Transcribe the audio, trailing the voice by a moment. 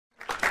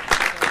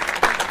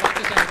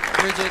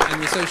Bridget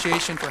and the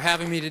association for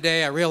having me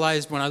today. I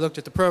realized when I looked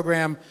at the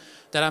program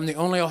that I'm the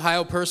only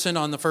Ohio person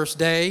on the first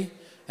day,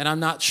 and I'm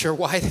not sure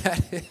why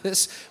that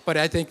is, but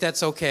I think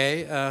that's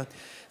okay. That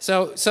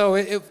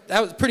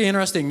was pretty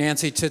interesting,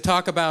 Nancy, to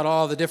talk about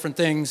all the different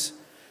things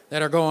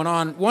that are going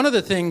on. One of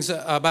the things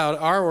about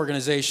our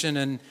organization,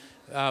 and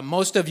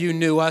most of you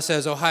knew us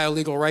as Ohio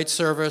Legal Rights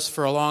Service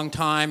for a long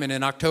time, and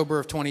in October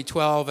of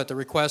 2012, at the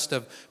request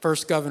of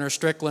first Governor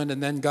Strickland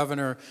and then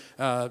Governor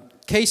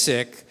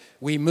Kasich,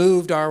 we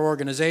moved our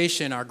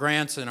organization, our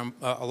grants, and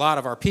a lot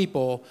of our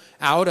people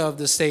out of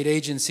the state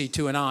agency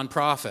to a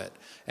nonprofit.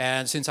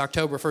 And since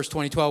October 1st,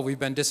 2012, we've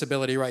been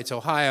Disability Rights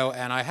Ohio,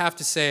 and I have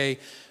to say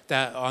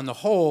that on the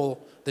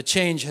whole, the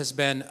change has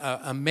been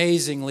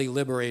amazingly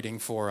liberating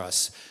for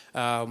us.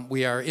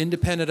 We are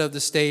independent of the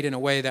state in a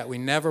way that we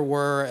never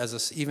were,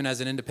 even as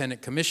an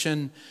independent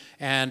commission,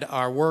 and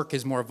our work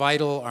is more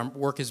vital, our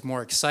work is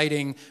more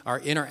exciting,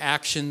 our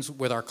interactions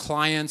with our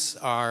clients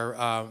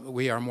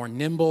we are more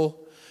nimble.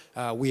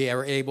 We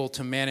are able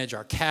to manage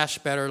our cash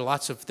better.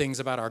 Lots of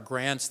things about our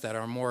grants that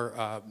are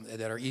more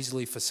that are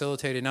easily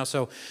facilitated now.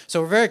 So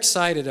we're very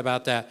excited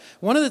about that.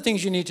 One of the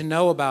things you need to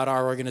know about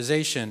our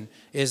organization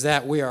is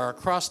that we are a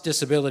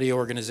cross-disability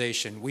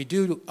organization. We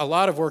do a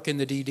lot of work in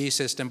the DD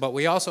system, but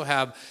we also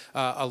have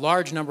a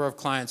large number of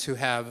clients who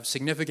have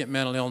significant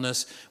mental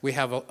illness. We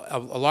have a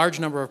large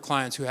number of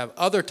clients who have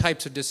other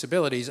types of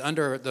disabilities.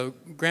 Under the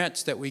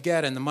grants that we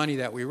get and the money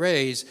that we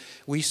raise,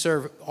 we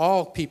serve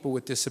all people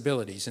with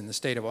disabilities in the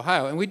state of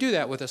Ohio, and we do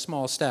that with a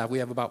small staff. We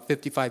have about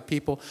 55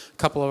 people. A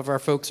couple of our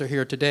folks are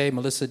here today.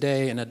 Melissa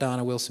Day and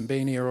Adonna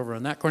Wilson-Bainey are over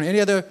in that corner.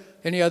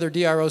 Any other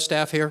DRO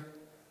staff here?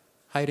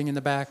 Hiding in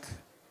the back?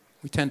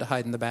 We tend to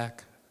hide in the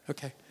back.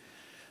 Okay.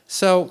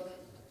 So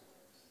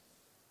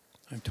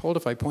I'm told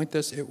if I point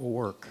this, it will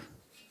work.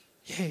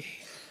 Yay.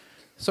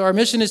 So our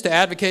mission is to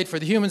advocate for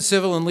the human,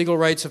 civil, and legal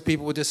rights of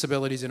people with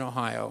disabilities in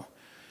Ohio.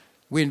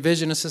 We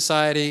envision a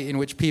society in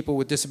which people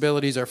with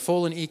disabilities are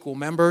full and equal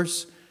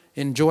members,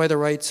 enjoy the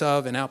rights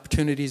of and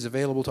opportunities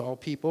available to all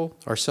people,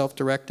 are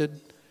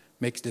self-directed,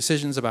 makes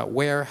decisions about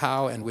where,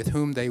 how, and with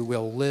whom they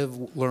will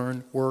live,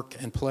 learn, work,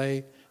 and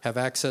play, have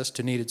access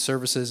to needed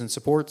services and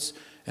supports,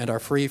 and are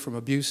free from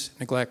abuse,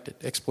 neglect,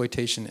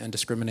 exploitation, and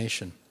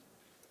discrimination.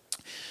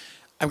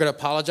 I'm going to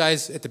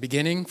apologize at the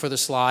beginning for the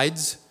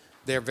slides.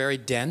 They're very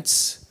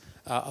dense.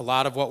 A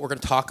lot of what we're going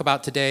to talk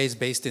about today is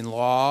based in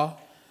law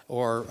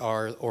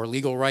or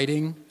legal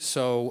writing,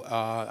 so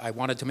I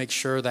wanted to make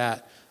sure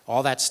that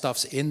all that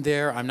stuff's in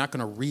there. I'm not going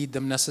to read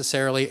them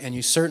necessarily, and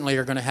you certainly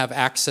are going to have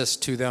access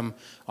to them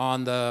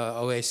on the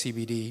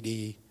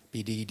OACBD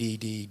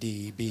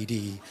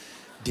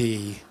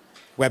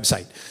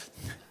website.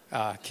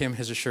 Kim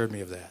has assured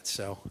me of that.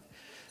 So,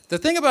 the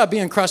thing about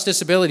being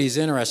cross-disability is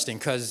interesting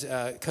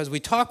because we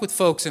talk with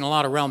folks in a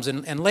lot of realms,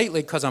 and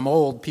lately, because I'm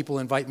old, people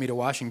invite me to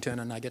Washington,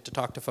 and I get to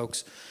talk to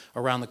folks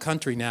around the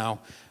country now.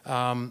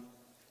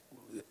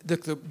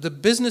 The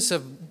business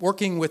of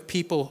working with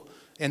people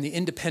and the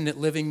independent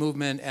living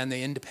movement and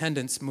the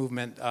independence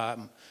movement,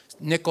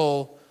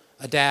 Nickel,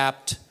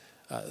 ADAPT,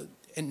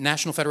 and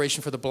National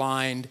Federation for the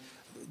Blind,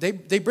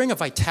 they bring a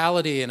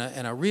vitality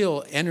and a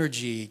real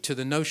energy to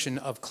the notion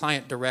of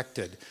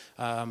client-directed.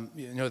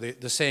 You know,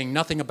 the saying,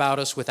 nothing about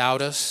us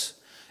without us.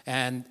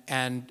 And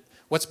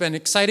what's been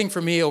exciting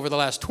for me over the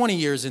last 20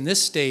 years in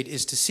this state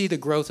is to see the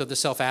growth of the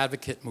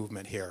self-advocate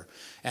movement here,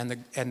 and the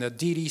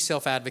DD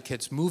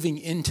self-advocates moving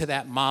into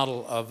that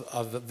model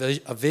of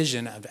a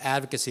vision of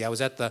advocacy. I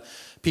was at the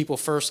People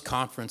First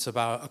conference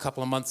about a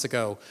couple of months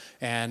ago,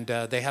 and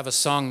they have a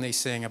song they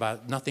sing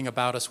about nothing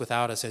about us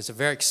without us. It's a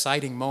very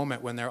exciting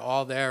moment when they're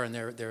all there, and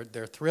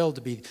they're thrilled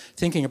to be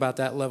thinking about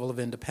that level of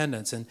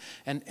independence.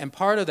 And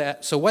part of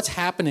that, so what's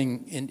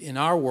happening in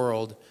our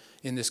world,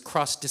 in this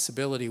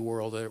cross-disability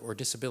world or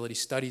disability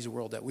studies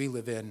world that we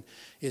live in,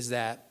 is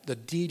that the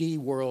DD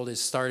world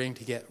is starting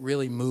to get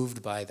really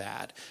moved by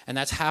that. And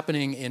that's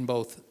happening in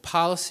both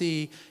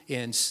policy,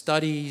 in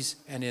studies,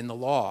 and in the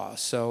law.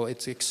 So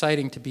it's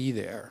exciting to be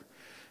there.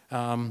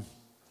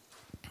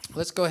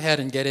 Let's go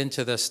ahead and get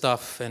into the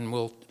stuff, and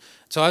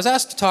So I was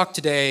asked to talk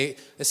today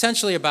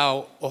essentially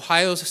about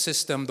Ohio's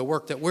system, the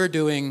work that we're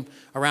doing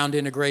around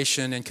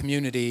integration and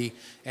community,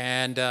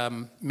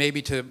 and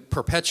maybe to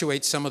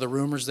perpetuate some of the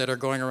rumors that are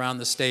going around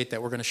the state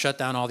that we're going to shut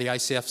down all the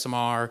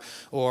ICFSMR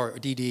or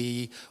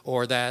DD,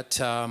 or that,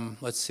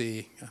 let's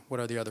see, what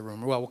are the other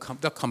rumors? Well,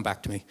 they'll come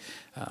back to me.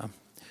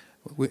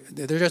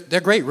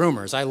 They're great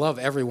rumors. I love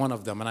every one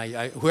of them,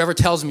 and whoever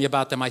tells me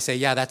about them, I say,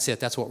 yeah, that's it,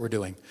 that's what we're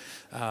doing.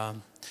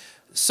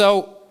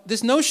 So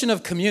this notion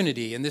of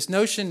community and this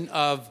notion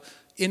of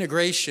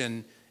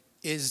integration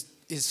is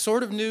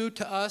sort of new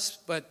to us,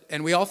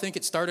 and we all think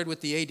it started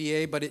with the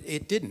ADA, but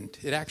it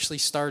didn't. It actually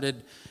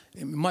started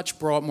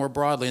much more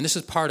broadly, and this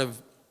is part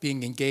of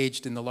being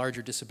engaged in the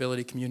larger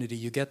disability community.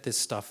 You get this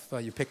stuff,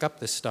 you pick up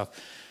this stuff.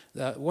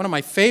 One of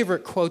my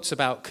favorite quotes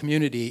about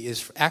community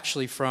is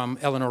actually from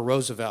Eleanor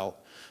Roosevelt,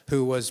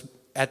 who was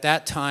at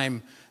that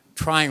time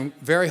trying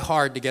very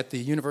hard to get the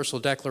Universal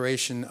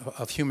Declaration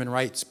of Human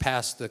Rights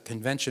past the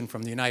convention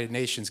from the United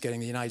Nations, getting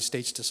the United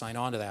States to sign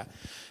on to that.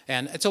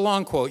 And it's a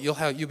long quote. You'll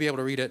be able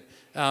to read it.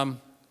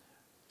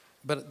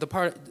 But the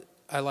part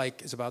I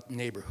like is about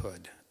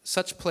neighborhood.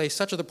 Such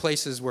are the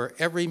places where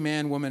every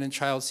man, woman, and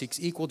child seeks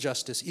equal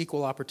justice,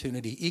 equal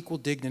opportunity, equal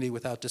dignity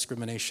without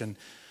discrimination.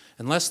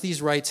 Unless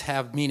these rights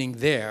have meaning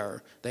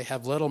there, they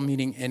have little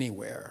meaning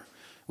anywhere.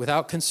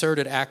 Without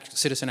concerted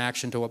citizen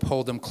action to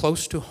uphold them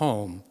close to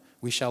home,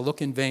 we shall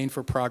look in vain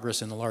for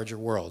progress in the larger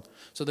world.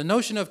 So the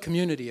notion of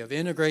community, of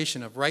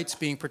integration, of rights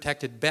being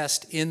protected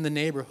best in the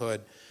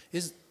neighborhood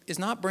is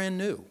not brand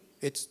new.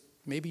 It's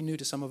maybe new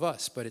to some of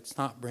us, but it's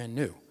not brand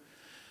new.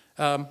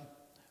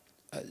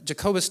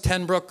 Jacobus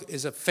Tenbrook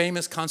is a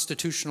famous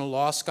constitutional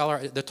law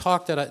scholar. The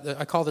talk that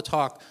I call the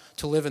talk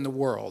To Live in the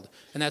World,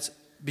 and that's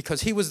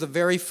because he was the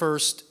very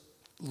first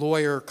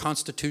lawyer,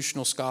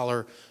 constitutional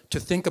scholar to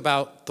think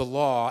about the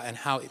law and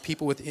how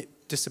people with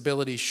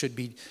disabilities should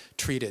be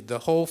treated. The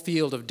whole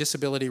field of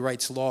disability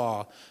rights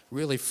law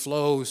really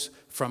flows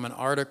from an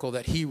article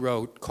that he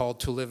wrote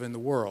called To Live in the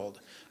World,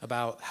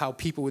 about how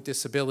people with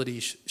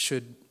disabilities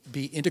should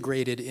be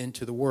integrated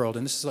into the world.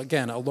 And this is,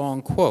 again, a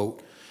long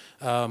quote,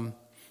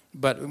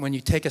 but when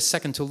you take a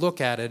second to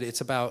look at it,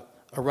 it's about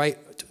a right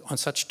on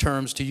such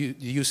terms to the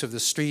use of the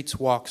streets,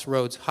 walks,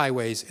 roads,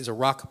 highways is a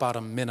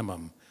rock-bottom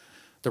minimum.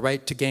 The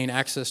right to gain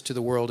access to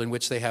the world in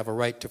which they have a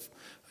right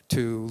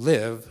to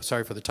live,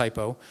 sorry for the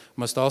typo,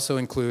 must also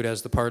include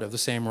as the part of the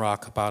same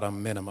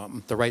rock-bottom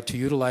minimum. The right to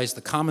utilize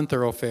the common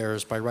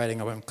thoroughfares by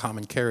riding on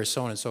common carriers,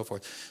 so on and so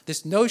forth.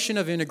 This notion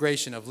of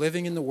integration, of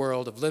living in the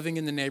world, of living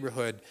in the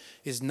neighborhood,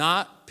 is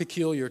not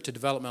peculiar to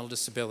developmental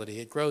disability.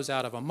 It grows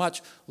out of a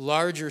much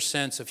larger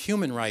sense of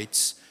human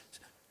rights,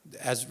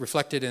 as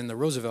reflected in the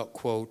Roosevelt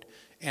quote,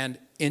 and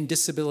in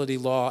disability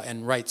law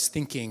and rights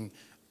thinking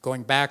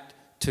going back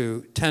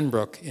to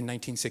Tenbrook in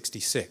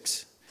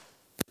 1966.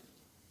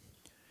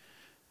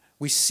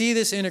 We see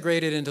this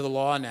integrated into the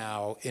law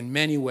now in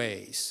many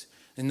ways.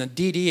 In the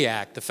DD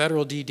Act, the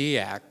federal DD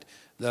Act,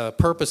 the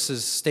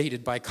purposes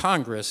stated by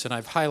Congress, and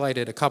I've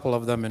highlighted a couple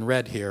of them in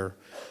red here,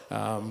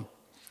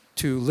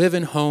 to live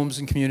in homes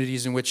and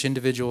communities in which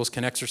individuals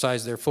can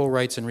exercise their full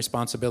rights and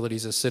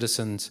responsibilities as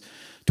citizens,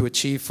 to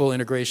achieve full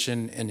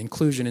integration and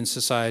inclusion in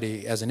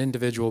society as an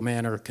individual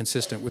manner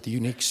consistent with the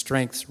unique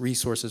strengths,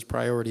 resources,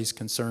 priorities,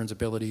 concerns,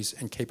 abilities,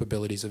 and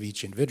capabilities of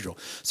each individual.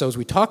 So as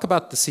we talk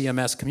about the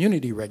CMS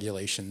community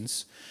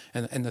regulations,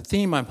 and the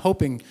theme I'm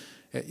hoping,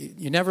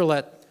 you never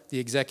let the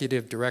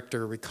executive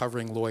director,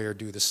 recovering lawyer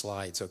do the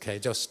slides, okay?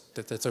 Just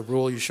that's a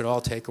rule you should all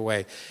take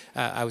away.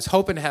 I was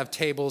hoping to have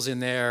tables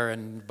in there,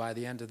 and by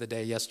the end of the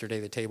day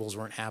yesterday, the tables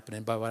weren't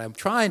happening. But what I'm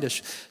trying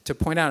to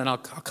point out, and I'll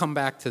come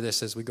back to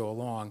this as we go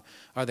along,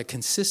 are the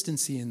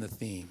consistency in the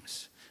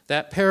themes.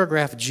 That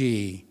paragraph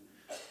G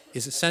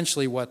is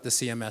essentially what the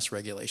CMS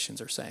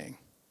regulations are saying.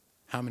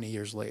 How many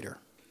years later?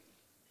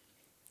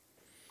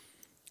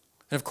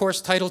 And of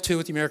course, Title II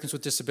with the Americans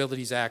with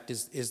Disabilities Act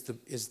is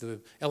the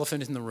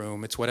elephant in the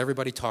room. It's what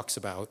everybody talks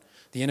about,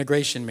 the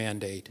integration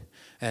mandate.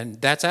 And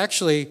that's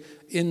actually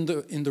in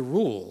the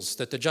rules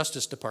that the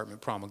Justice Department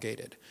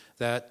promulgated,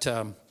 that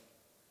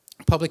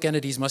public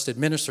entities must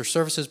administer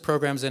services,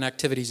 programs, and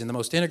activities in the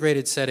most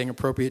integrated setting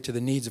appropriate to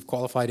the needs of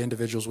qualified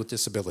individuals with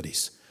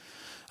disabilities.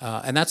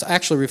 And that's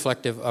actually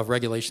reflective of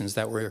regulations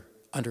that were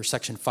under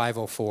Section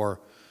 504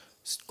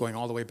 going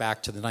all the way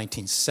back to the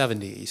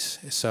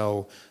 1970s.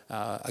 So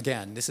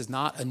again, this is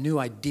not a new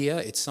idea.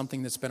 It's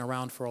something that's been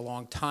around for a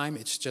long time.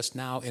 It's just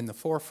now in the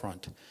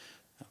forefront.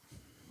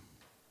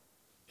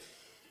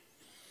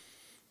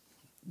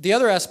 The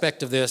other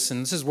aspect of this,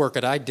 and this is work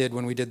that I did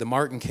when we did the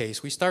Martin case,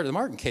 the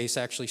Martin case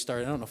actually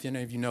started, I don't know if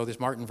any of you know this,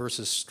 Martin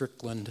versus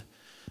Strickland.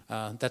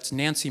 That's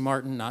Nancy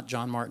Martin, not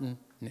John Martin.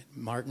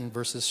 Martin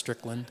versus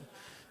Strickland.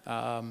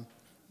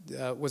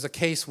 Was a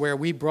case where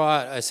we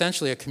brought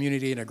essentially a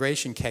community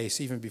integration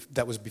case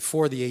that was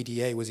before the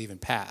ADA was even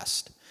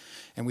passed.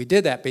 And we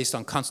did that based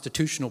on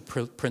constitutional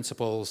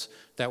principles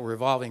that were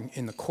evolving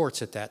in the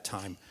courts at that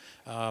time.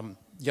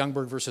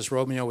 Youngberg versus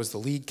Romeo was the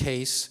lead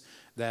case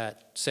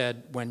that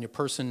said when a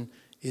person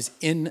is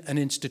in an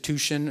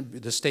institution,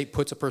 the state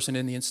puts a person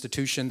in the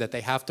institution, that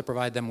they have to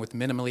provide them with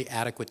minimally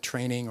adequate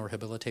training or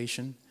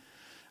rehabilitation.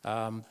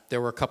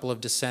 There were a couple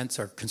of dissents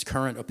or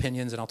concurrent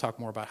opinions, and I'll talk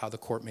more about how the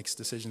court makes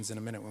decisions in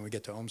a minute when we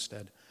get to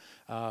Olmstead.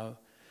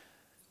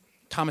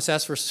 Thomas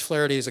S. versus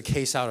Flaherty is a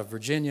case out of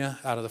Virginia,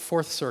 out of the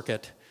Fourth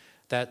Circuit,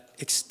 that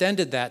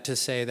extended that to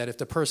say that if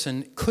the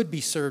person could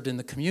be served in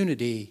the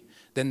community,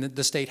 then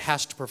the state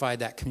has to provide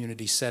that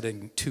community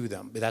setting to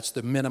them. That's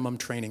the minimum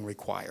training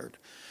required.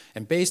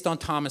 And based on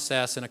Thomas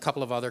S. and a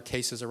couple of other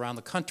cases around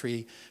the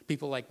country,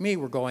 people like me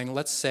were going,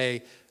 let's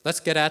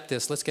get at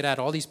this, let's get at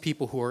all these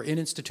people who are in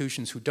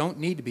institutions, who don't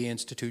need to be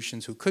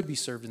institutions, who could be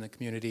served in the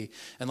community,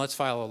 and let's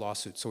file a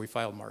lawsuit. So we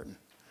filed Martin.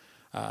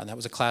 And that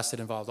was a class that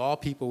involved all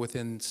people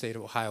within the state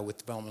of Ohio with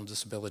developmental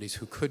disabilities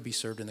who could be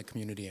served in the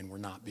community and were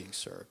not being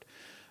served.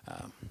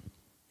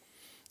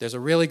 There's a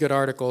really good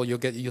article,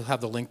 you'll have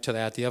the link to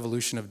that, The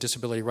Evolution of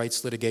Disability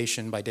Rights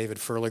Litigation by David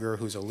Furliger,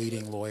 who's a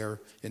leading lawyer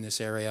in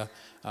this area.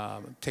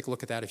 Take a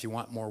look at that if you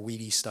want more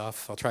weedy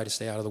stuff. I'll try to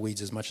stay out of the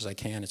weeds as much as I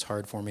can. It's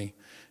hard for me.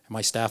 And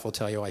my staff will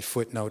tell you I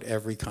footnote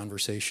every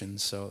conversation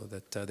so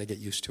that they get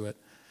used to it.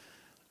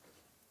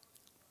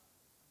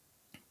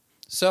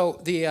 So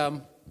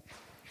the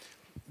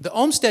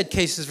Olmstead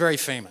case is very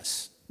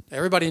famous.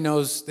 Everybody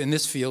knows in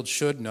this field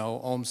should know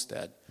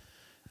Olmstead.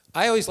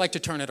 I always like to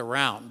turn it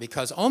around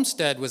because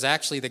Olmstead was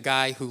actually the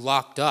guy who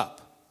locked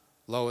up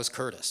Lois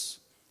Curtis.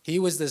 He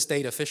was the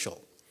state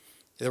official.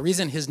 The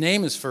reason his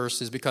name is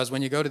first is because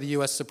when you go to the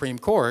US Supreme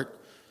Court,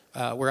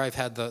 where I've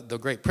had the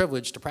great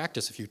privilege to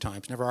practice a few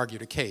times, never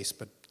argued a case,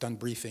 but done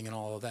briefing and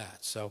all of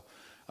that. So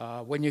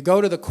when you go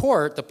to the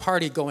court, the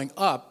party going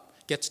up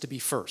gets to be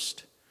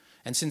first.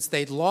 And since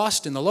they'd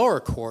lost in the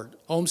lower court,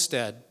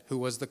 Olmstead, who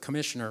was the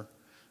commissioner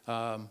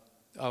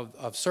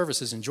of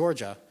services in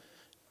Georgia,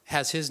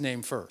 has his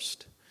name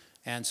first.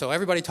 And so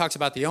everybody talks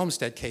about the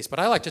Olmstead case, but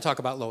I like to talk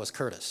about Lois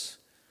Curtis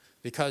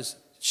because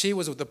she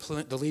was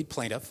the lead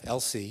plaintiff,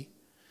 LC,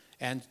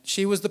 and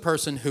she was the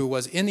person who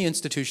was in the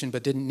institution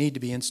but didn't need to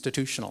be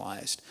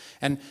institutionalized.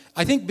 And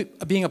I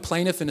think being a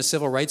plaintiff in a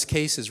civil rights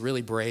case is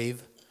really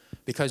brave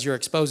because you're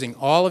exposing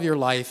all of your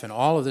life and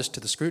all of this to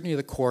the scrutiny of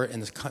the court,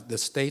 and the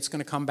state's going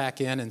to come back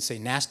in and say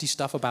nasty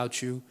stuff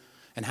about you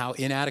and how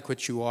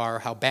inadequate you are,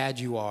 how bad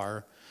you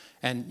are.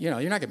 And you know,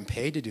 you're not getting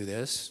paid to do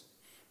this.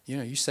 You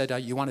know, you said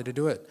you wanted to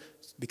do it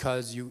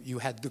because you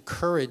had the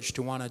courage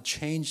to want to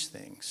change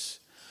things.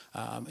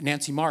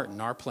 Nancy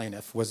Martin, our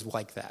plaintiff, was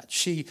like that.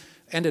 She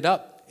ended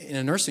up in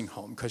a nursing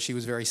home because she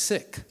was very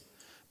sick.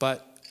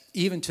 But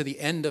even to the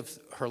end of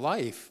her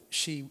life,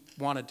 she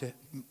wanted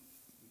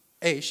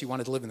to, she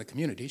wanted to live in the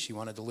community. She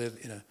wanted to live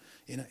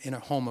in a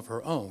home of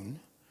her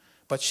own.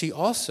 But she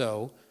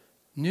also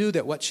knew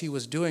that what she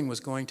was doing was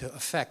going to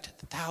affect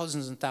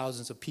thousands and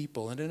thousands of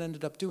people, and it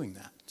ended up doing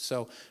that.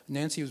 So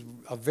Nancy was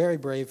a very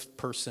brave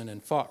person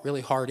and fought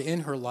really hard in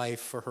her life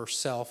for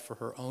herself, for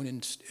her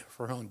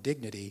own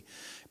dignity.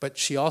 But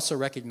she also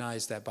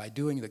recognized that by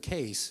doing the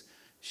case,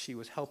 she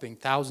was helping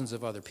thousands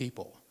of other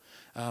people.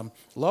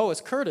 Lois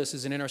Curtis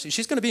is an interesting,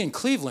 she's going to be in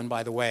Cleveland,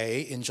 by the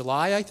way, in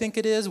July, I think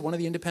it is. One of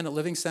the independent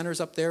living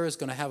centers up there is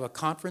going to have a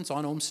conference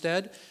on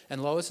Olmstead,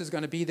 and Lois is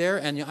going to be there,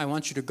 and I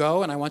want you to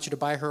go, and I want you to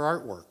buy her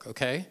artwork,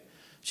 okay?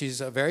 She's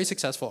a very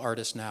successful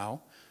artist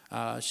now.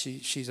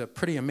 She's a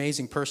pretty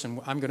amazing person.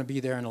 I'm going to be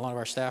there, and a lot of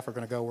our staff are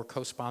going to go. We're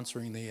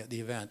co-sponsoring the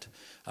event.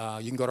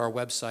 You can go to our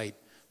website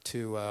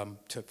to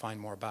find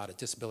more about it,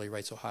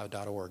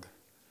 disabilityrightsohio.org.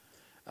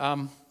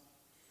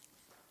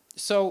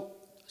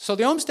 So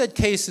the Olmstead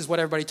case is what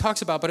everybody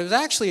talks about, but it was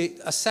actually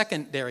a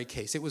secondary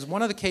case. It was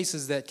one of the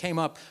cases that came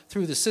up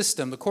through the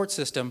system, the court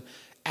system,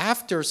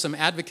 after some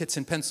advocates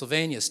in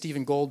Pennsylvania,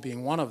 Stephen Gold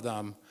being one of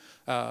them,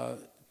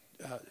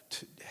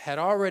 had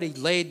already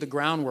laid the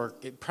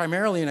groundwork,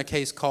 primarily in a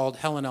case called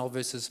Helen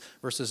Elvis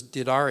versus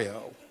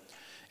Didario.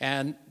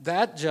 And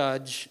that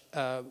judge,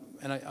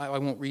 and I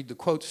won't read the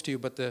quotes to you,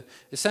 but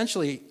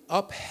essentially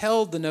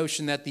upheld the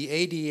notion that the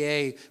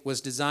ADA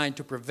was designed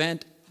to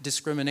prevent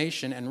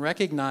discrimination and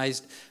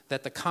recognized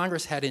that the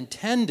Congress had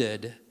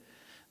intended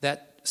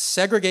that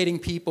segregating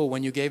people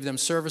when you gave them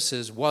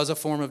services was a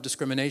form of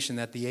discrimination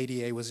that the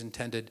ADA was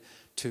intended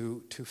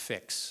to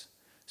fix.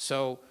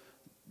 So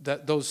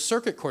those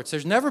circuit courts,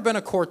 there's never been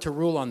a court to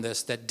rule on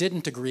this that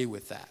didn't agree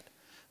with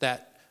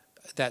that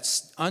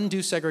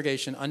undue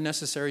segregation,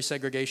 unnecessary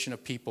segregation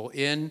of people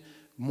in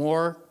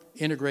more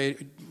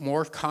integrated,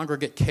 more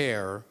congregate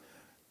care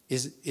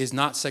is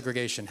not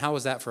segregation. How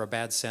was that for a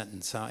bad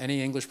sentence?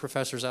 Any English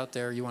professors out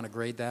there, you want to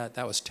grade that?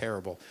 That was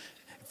terrible.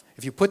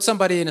 If you put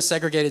somebody in a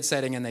segregated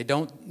setting and they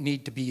don't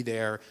need to be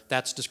there,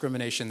 that's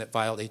discrimination that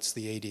violates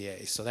the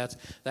ADA. So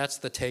that's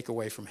the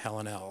takeaway from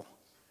Helen L.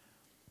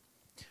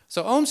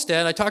 So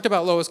Olmstead, I talked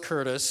about Lois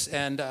Curtis,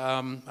 and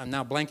I'm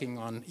now blanking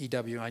on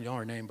EW. I know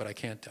her name, but I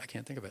can't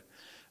think of it.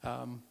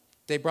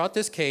 They brought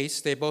this case.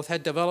 They both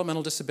had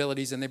developmental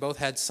disabilities, and they both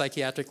had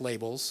psychiatric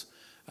labels.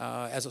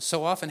 As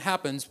so often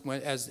happens,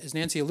 as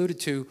Nancy alluded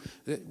to,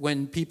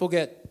 when people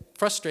get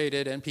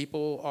frustrated and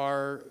people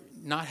are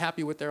not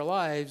happy with their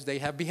lives, they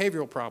have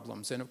behavioral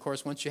problems. And of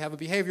course, once you have a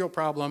behavioral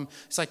problem,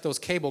 it's like those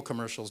cable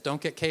commercials.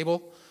 Don't get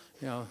cable.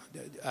 You know,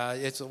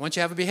 once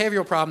you have a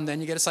behavioral problem, then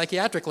you get a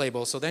psychiatric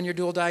label. So then you're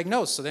dual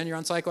diagnosed. So then you're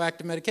on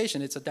psychoactive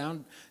medication. It's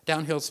a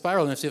downhill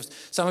spiral. And if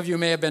some of you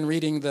may have been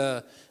reading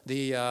the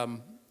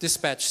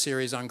Dispatch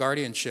series on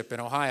guardianship in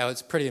Ohio.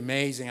 It's pretty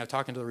amazing. I was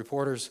talking to the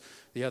reporters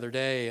the other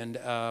day, and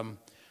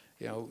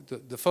you know,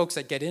 the folks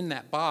that get in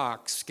that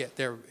box get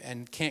there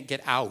and can't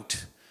get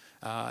out,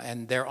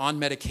 and they're on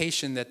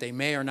medication that they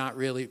may or not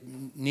really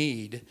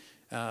need,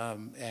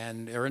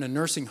 and they're in a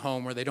nursing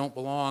home where they don't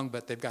belong,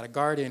 but they've got a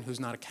guardian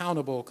who's not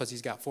accountable because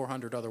he's got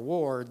 400 other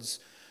wards.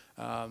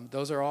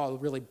 Those are all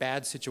really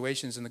bad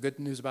situations, and the good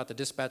news about the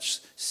Dispatch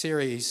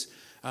series,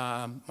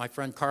 my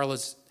friend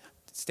Carla's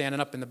standing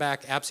up in the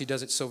back, APSI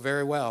does it so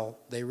very well.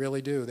 They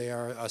really do. They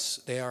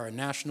are a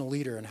national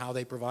leader in how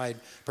they provide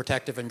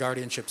protective and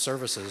guardianship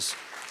services.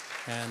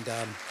 And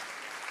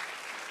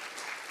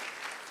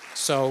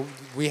so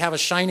we have a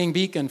shining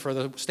beacon for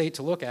the state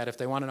to look at if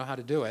they want to know how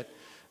to do it.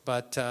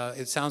 But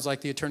it sounds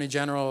like the Attorney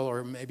General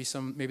or maybe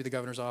the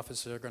Governor's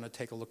office are going to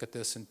take a look at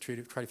this and try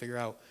to figure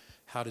out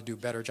how to do a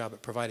better job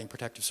at providing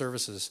protective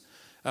services.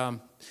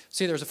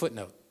 See, there's a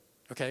footnote.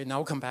 Okay, now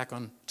we'll come back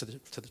on to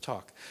the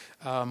talk.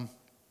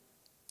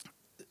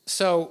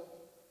 So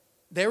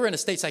they were in a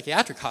state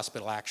psychiatric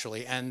hospital,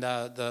 actually, and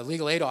the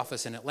legal aid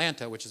office in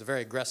Atlanta, which is a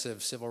very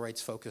aggressive, civil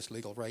rights-focused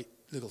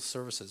legal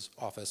services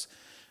office,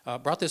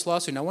 brought this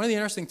lawsuit. Now, one of the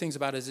interesting things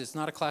about it is it's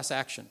not a class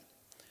action.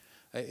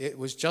 It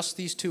was just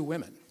these two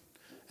women.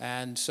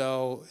 And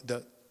so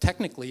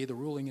technically, the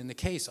ruling in the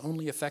case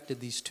only affected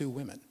these two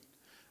women.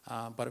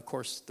 But of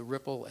course, the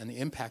ripple and the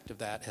impact of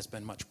that has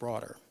been much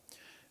broader.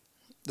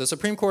 The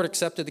Supreme Court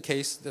accepted the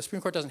case. The Supreme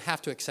Court doesn't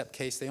have to accept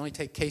case. They only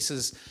take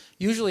cases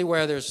usually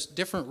where there's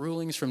different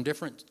rulings from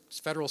different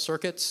federal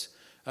circuits.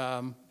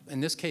 In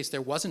this case,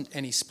 there wasn't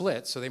any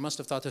split, so they must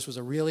have thought this was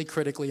a really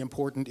critically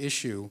important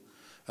issue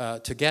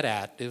to get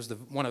at. It was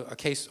a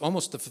case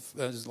almost,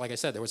 like I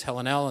said, there was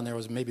Helen L. and there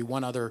was maybe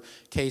one other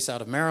case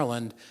out of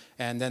Maryland,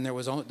 and then there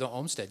was the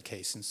Olmstead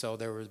case. And so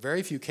there were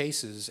very few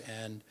cases,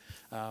 and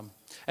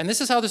this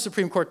is how the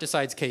Supreme Court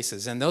decides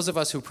cases. And those of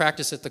us who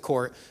practice at the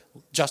court,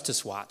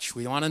 justice watch.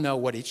 We want to know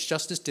what each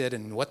justice did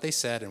and what they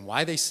said and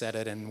why they said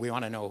it, and we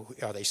want to know,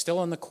 are they still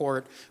on the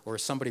court or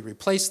somebody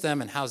replaced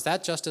them, and how's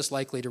that justice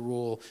likely to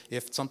rule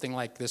if something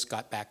like this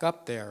got back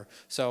up there?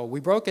 So we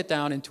broke it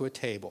down into a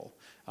table.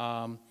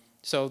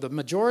 So the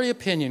majority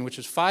opinion, which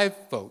was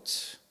 5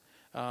 votes,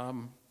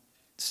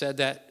 said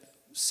that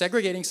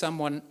segregating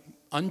someone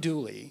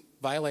unduly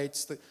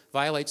violates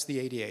the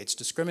ADA. It's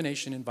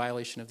discrimination in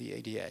violation of the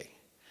ADA.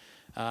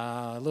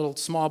 A little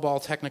small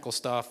ball technical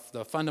stuff,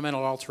 the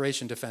fundamental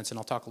alteration defense, and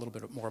I'll talk a little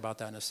bit more about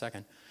that in a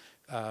second,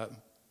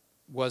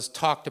 was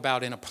talked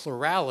about in a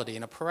plurality.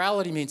 And a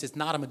plurality means it's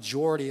not a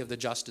majority of the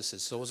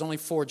justices. So it was only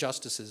 4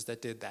 justices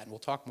that did that. And we'll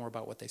talk more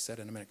about what they said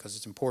in a minute because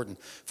it's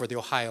important for the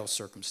Ohio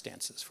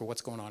circumstances, for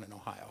what's going on in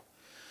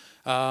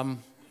Ohio.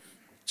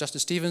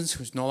 Justice Stevens,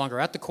 who's no longer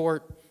at the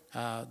court,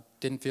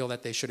 didn't feel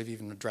that they should have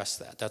even addressed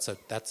that.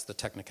 That's the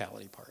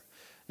technicality part.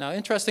 Now,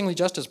 interestingly,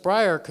 Justice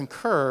Breyer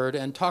concurred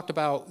and talked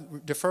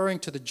about deferring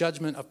to the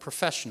judgment of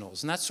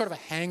professionals. And that's sort of a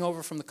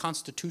hangover from the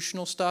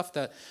constitutional stuff,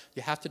 that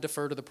you have to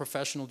defer to the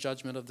professional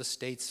judgment of the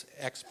state's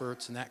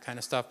experts and that kind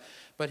of stuff.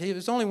 But there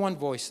was only one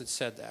voice that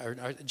said that,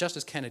 or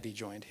Justice Kennedy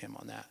joined him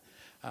on that.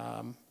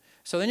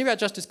 So then you've got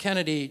Justice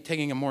Kennedy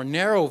taking a more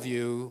narrow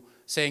view,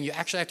 saying you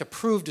actually have to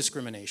prove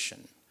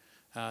discrimination.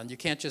 You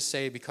can't just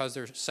say because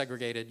they're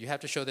segregated. You have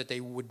to show that they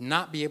would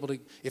not be able to,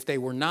 if they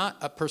were not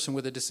a person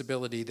with a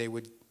disability, they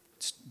would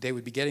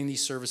be getting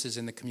these services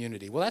in the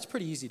community. Well, that's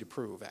pretty easy to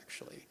prove,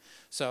 actually.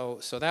 So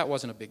that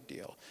wasn't a big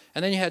deal.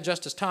 And then you had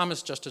Justice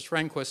Thomas, Justice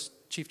Rehnquist,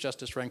 Chief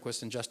Justice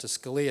Rehnquist, and Justice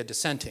Scalia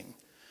dissenting.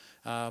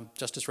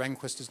 Justice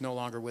Rehnquist is no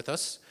longer with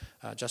us.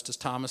 Justice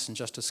Thomas and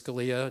Justice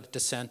Scalia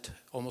dissent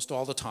almost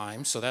all the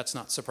time, so that's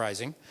not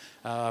surprising.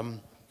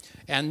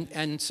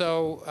 And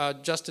so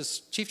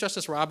Chief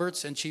Justice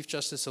Roberts and Chief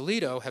Justice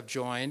Alito have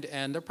joined,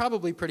 and they're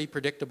probably pretty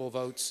predictable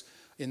votes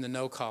in the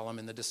no column,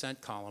 in the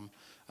dissent column.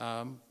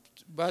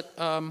 But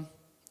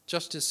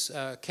Justice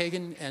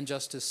Kagan and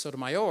Justice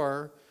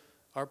Sotomayor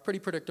are pretty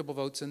predictable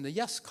votes in the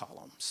yes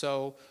column.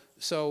 So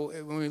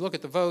when we look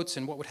at the votes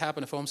and what would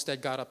happen if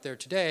Olmstead got up there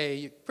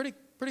today,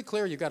 pretty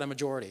clear you've got a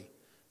majority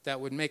that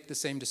would make the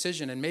same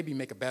decision and maybe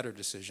make a better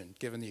decision,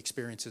 given the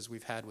experiences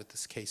we've had with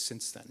this case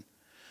since then.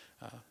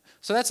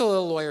 So that's a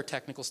little lawyer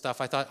technical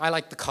stuff. I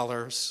like the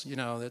colors, you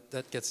know,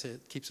 that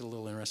keeps it a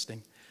little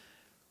interesting.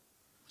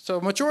 So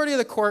a majority of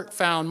the court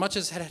found, much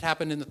as had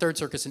happened in the Third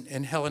Circuit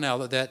in Helen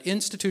L., that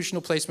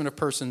institutional placement of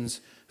persons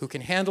who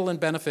can handle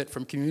and benefit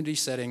from community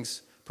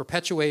settings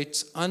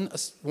perpetuates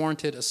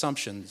unwarranted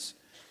assumptions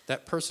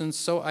that persons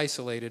so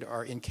isolated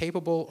are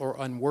incapable or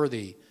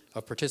unworthy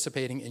of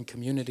participating in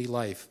community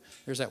life.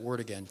 There's that word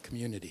again,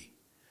 community.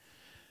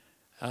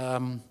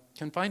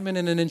 Confinement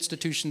in an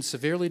institution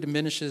severely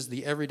diminishes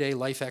the everyday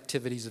life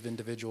activities of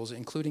individuals,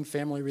 including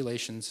family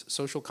relations,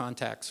 social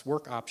contacts,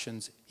 work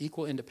options,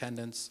 equal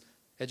independence,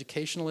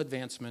 educational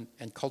advancement,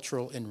 and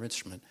cultural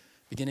enrichment.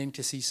 Beginning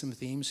to see some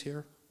themes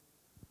here?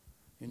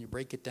 When you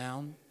break it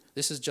down,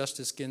 this is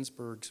Justice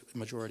Ginsburg's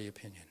majority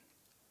opinion.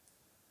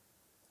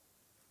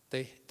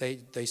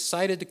 They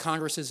cited the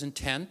Congress's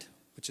intent,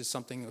 which is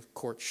something the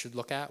court should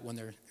look at when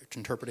they're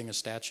interpreting a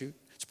statute.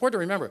 It's important to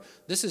remember,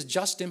 this is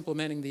just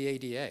implementing the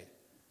ADA.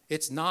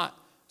 It's not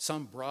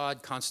some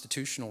broad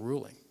constitutional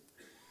ruling.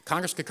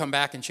 Congress could come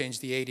back and change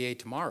the ADA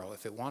tomorrow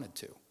if it wanted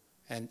to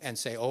and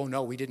say, oh,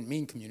 no, we didn't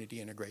mean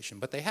community integration,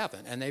 but they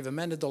haven't, and they've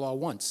amended the law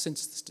once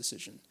since this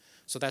decision.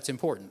 So that's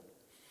important.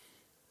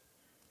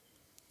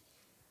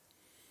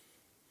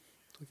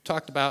 We've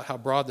talked about how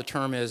broad the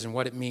term is and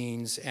what it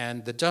means,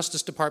 and the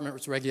Justice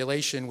Department's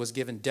regulation was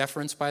given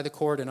deference by the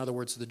court. In other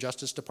words, the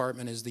Justice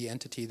Department is the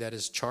entity that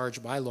is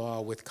charged by law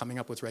with coming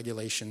up with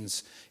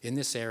regulations in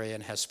this area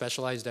and has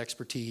specialized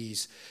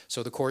expertise.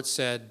 So the court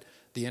said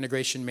the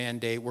integration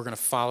mandate. We're going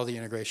to follow the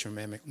integration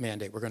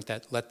mandate. We're going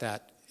to let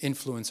that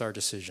influence our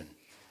decision.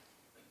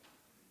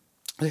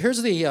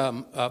 Here's the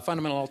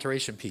fundamental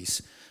alteration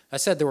piece. I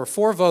said there were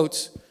 4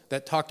 votes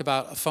that talked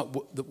about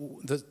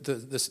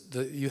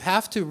you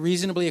have to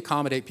reasonably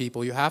accommodate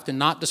people. You have to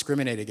not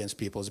discriminate against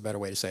people is a better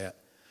way to say it.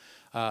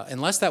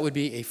 Unless that would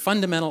be a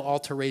fundamental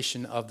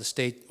alteration of the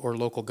state or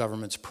local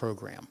government's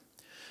program.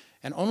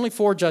 And only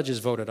 4 judges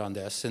voted on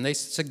this, and they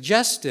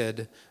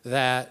suggested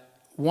that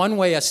one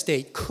way a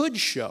state could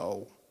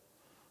show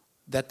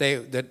that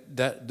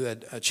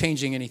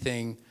changing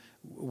anything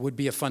would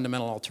be a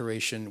fundamental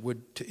alteration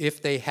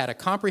if they had a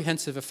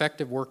comprehensive,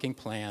 effective working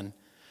plan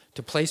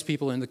to place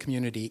people in the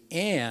community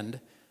and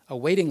a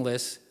waiting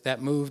list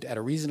that moved at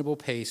a reasonable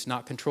pace,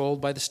 not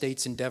controlled by the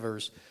state's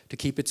endeavors to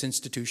keep its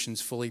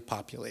institutions fully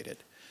populated.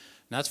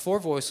 And that's 4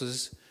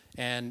 voices,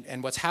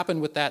 and what's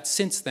happened with that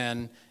since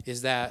then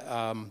is that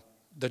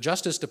the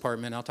Justice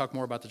Department, I'll talk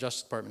more about the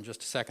Justice Department in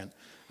just a second,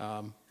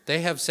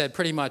 they have said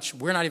pretty much,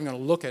 we're not even going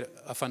to look at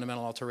a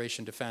fundamental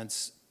alteration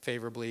defense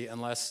favorably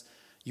unless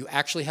you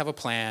actually have a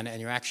plan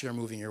and you actually are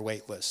moving your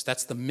wait list.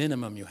 That's the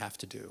minimum you have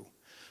to do.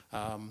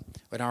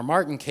 In our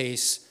Martin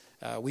case,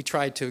 we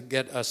tried to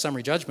get a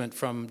summary judgment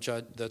from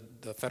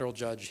the federal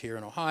judge here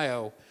in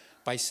Ohio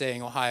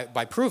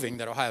by proving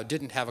that Ohio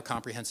didn't have a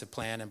comprehensive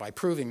plan and by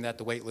proving that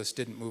the wait list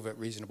didn't move at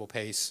reasonable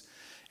pace.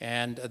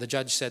 And the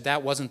judge said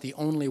that wasn't the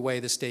only way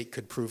the state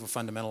could prove a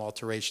fundamental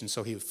alteration,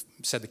 so he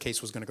said the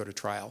case was going to go to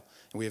trial,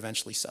 and we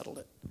eventually settled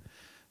it.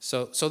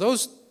 So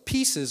those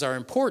pieces are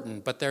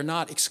important, but they're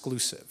not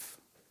exclusive.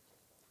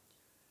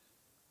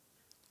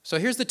 So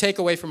here's the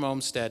takeaway from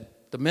Olmstead,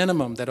 the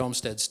minimum that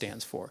Olmstead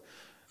stands for.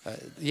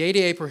 The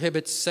ADA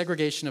prohibits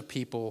segregation of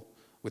people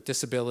with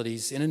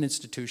disabilities in an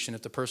institution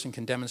if the person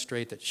can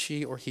demonstrate that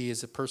she or he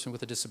is a person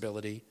with a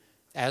disability,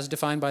 as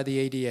defined by the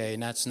ADA,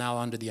 and that's now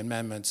under the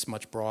amendments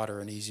much broader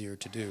and easier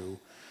to do.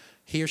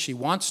 He or she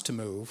wants to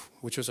move,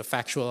 which was a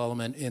factual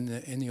element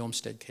in the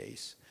Olmstead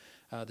case.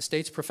 The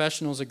state's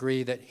professionals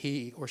agree that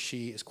he or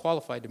she is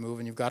qualified to move,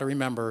 and you've got to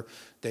remember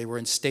they were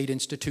in state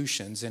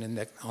institutions,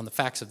 and on the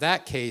facts of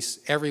that case,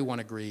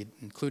 everyone agreed,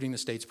 including the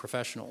state's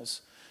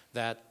professionals,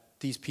 that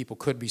these people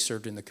could be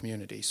served in the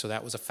community. So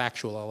that was a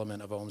factual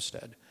element of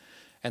Olmstead.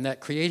 And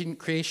that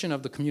creation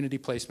of the community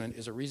placement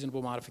is a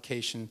reasonable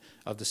modification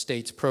of the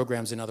state's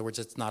programs. In other words,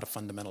 it's not a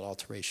fundamental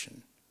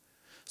alteration.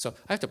 So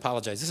I have to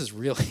apologize. This is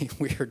really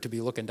weird to be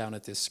looking down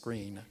at this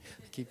screen.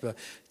 I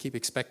keep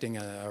expecting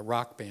a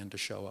rock band to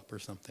show up or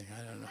something.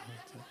 I don't know.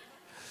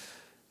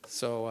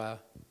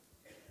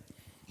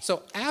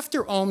 So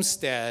after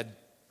Olmstead,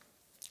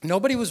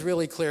 nobody was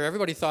really clear.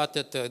 Everybody thought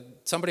that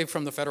somebody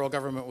from the federal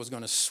government was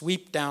going to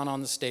sweep down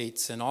on the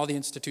states and all the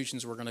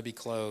institutions were going to be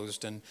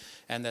closed and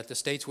that the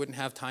states wouldn't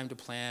have time to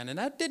plan. And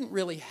that didn't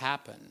really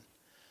happen.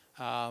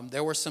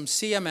 There were some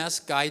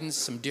CMS guidance,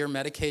 some Dear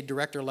Medicaid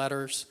director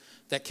letters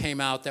that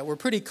came out that were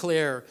pretty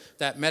clear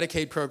that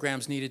Medicaid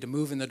programs needed to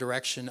move in the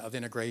direction of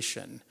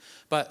integration.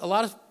 But a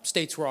lot of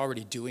states were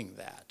already doing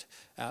that.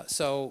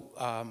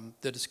 So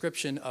the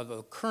description of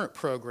the current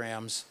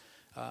programs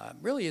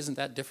really isn't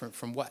that different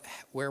from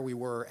where we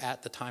were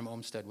at the time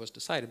Olmstead was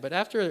decided. But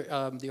after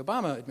the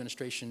Obama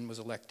administration was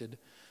elected,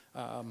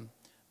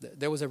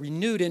 there was a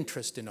renewed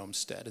interest in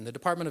Olmstead. And the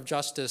Department of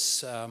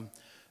Justice,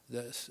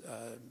 the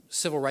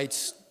Civil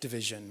Rights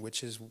Division,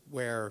 which is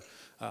where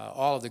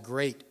all of the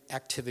great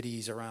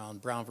activities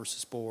around Brown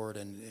versus Board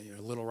and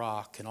Little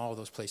Rock and all of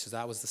those places,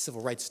 that was the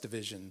Civil Rights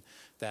Division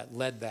that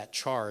led that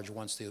charge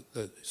once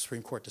the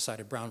Supreme Court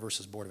decided Brown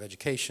versus Board of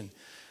Education.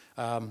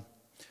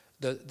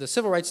 The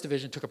Civil Rights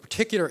Division took a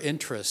particular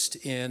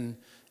interest in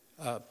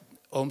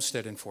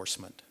Olmstead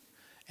enforcement.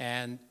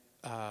 And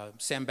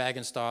Sam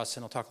Bagenstos,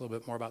 and I'll talk a little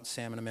bit more about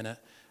Sam in a minute,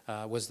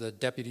 was the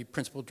deputy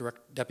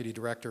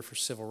director for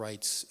civil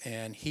rights,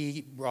 and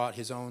he brought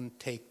his own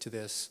take to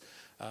this.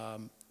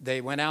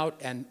 They went out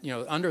and,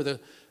 under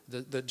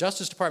the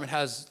Justice Department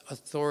has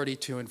authority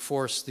to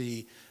enforce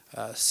the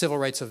Civil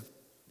Rights of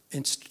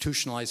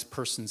Institutionalized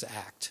Persons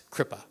Act,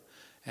 CRIPA.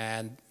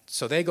 And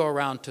so they go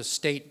around to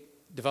state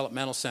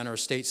developmental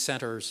centers, state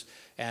centers,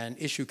 and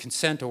issue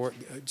consent or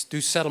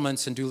do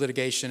settlements and do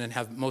litigation and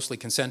have mostly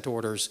consent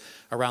orders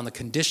around the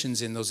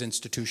conditions in those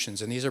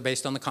institutions. And these are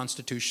based on the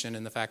Constitution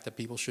and the fact that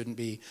people shouldn't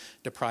be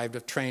deprived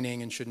of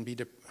training and shouldn't be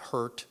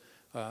hurt,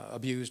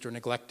 abused, or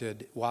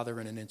neglected while they're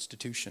in an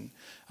institution.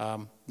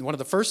 One of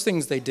the first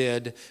things they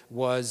did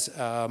was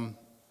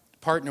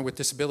partner with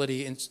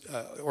disability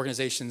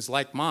organizations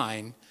like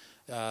mine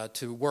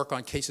to work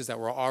on cases that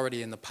were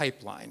already in the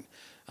pipeline.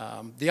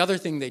 The other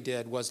thing they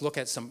did was look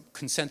at some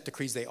consent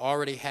decrees they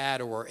already had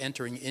or were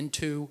entering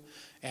into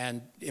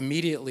and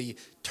immediately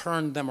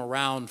turned them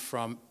around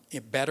from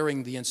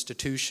bettering the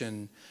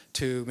institution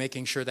to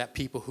making sure that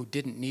people who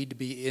didn't need to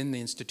be in the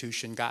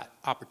institution got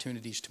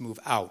opportunities to move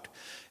out.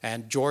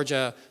 And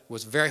Georgia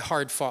was very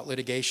hard-fought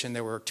litigation.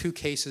 There were 2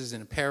 cases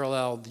in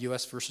parallel, the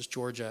U.S. versus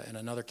Georgia, and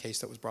another case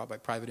that was brought by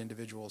private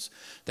individuals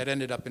that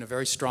ended up in a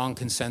very strong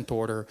consent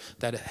order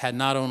that had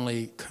not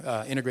only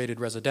integrated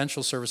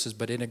residential services,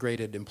 but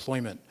integrated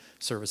employment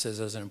services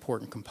as an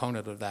important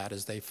component of that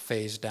as they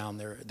phased down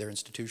their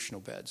institutional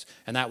beds.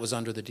 And that was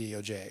under the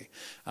DOJ.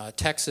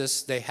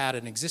 Texas, they had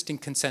an existing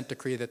consent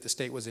decree that the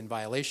state was in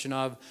violation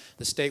of.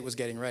 The state was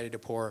getting ready to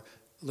pour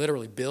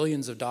literally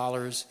billions of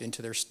dollars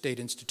into their state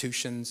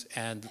institutions,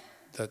 and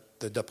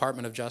the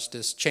Department of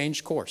Justice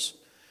changed course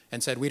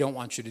and said, we don't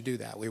want you to do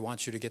that. We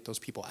want you to get those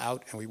people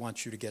out, and we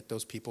want you to get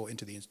those people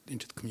into the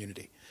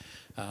community.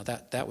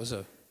 That was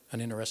an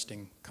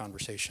interesting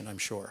conversation, I'm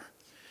sure.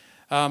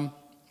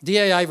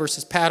 DAI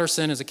versus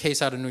Patterson is a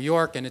case out of New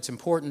York, and it's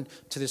important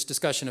to this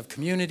discussion of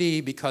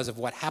community because of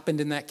what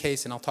happened in that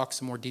case, and I'll talk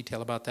some more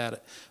detail about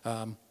that.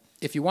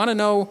 If you want to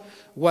know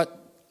what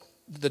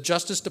the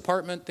Justice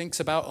Department thinks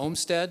about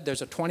Olmstead,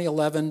 there's a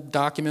 2011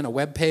 document, a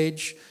web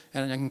page,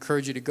 and I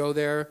encourage you to go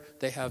there.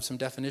 They have some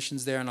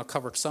definitions there, and I'll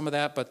cover some of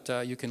that, but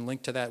you can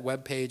link to that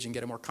web page and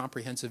get a more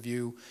comprehensive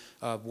view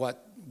of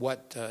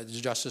what the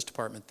Justice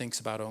Department thinks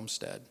about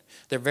Olmstead.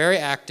 They're very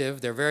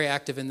active. They're very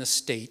active in the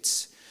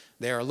states.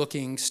 They are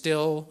looking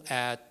still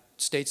at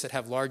states that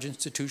have large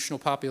institutional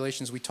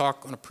populations. We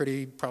talk on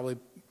a probably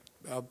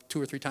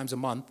 2 or 3 times a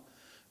month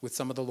with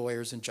some of the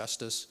lawyers in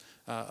justice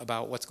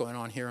about what's going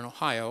on here in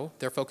Ohio.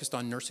 They're focused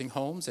on nursing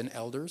homes and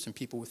elders and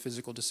people with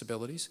physical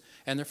disabilities,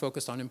 and they're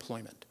focused on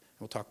employment.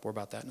 We'll talk more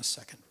about that in a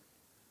second.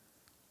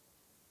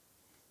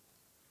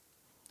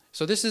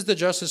 So this is the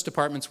Justice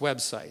Department's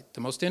website.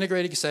 The most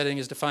integrated setting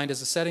is defined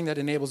as a setting that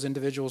enables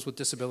individuals with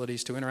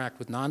disabilities to interact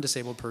with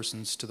non-disabled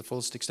persons to the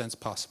fullest extent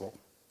possible.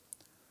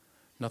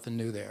 Nothing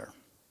new there.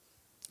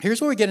 Here's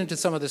where we get into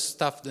some of this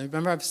stuff.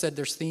 Remember I've said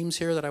there's themes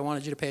here that I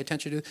wanted you to pay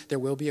attention to? There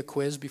will be a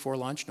quiz before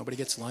lunch. Nobody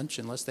gets lunch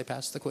unless they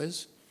pass the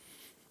quiz.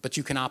 But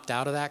you can opt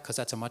out of that because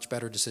that's a much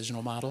better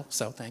decisional model,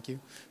 so thank you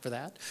for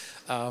that.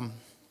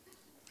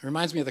 It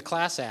reminds me of the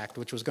Class Act,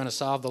 which was going to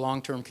solve the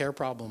long-term care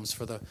problems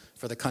for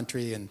the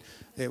country, and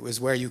it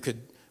was where you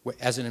could,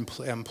 as an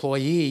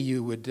employee,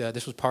 you would,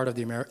 this was part of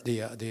the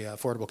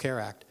Affordable Care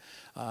Act,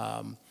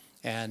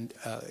 and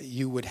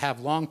you would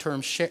have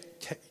long-term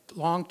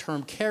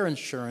care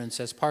insurance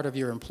as part of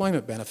your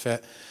employment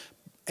benefit,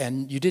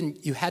 and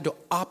you had to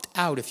opt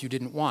out if you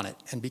didn't want it.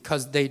 And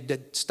because they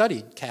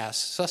studied Cass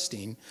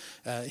Susteen,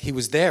 he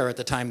was there at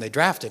the time they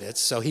drafted it,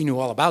 so he knew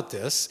all about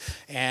this,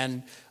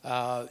 and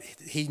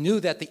he knew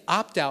that the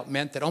opt-out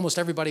meant that almost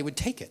everybody would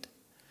take it.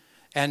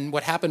 And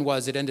what happened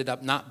was it ended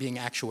up not being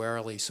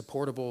actuarially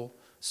supportable,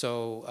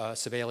 so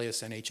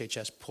Sebelius and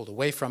HHS pulled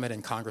away from it,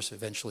 and Congress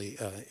eventually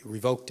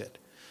revoked it.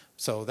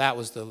 So that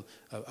was a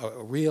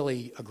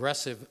really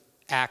aggressive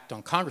act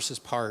on Congress's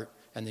part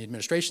and the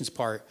administration's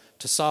part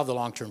to solve the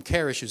long-term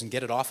care issues and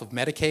get it off of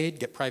Medicaid,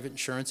 get private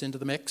insurance into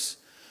the mix.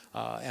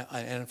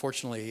 And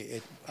unfortunately,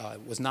 it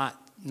was not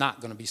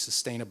going to be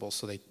sustainable,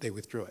 so they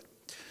withdrew it.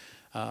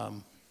 How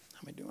am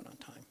I doing on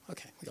time?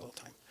 Okay, we got a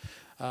little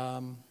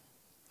time.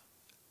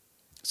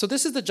 So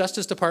this is the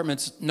Justice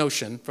Department's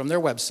notion from their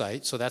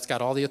website. So that's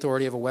got all the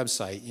authority of a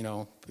website. You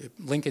know,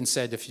 Lincoln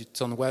said if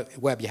it's on the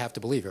web, you have to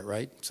believe it,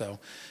 right? So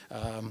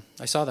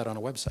I saw that on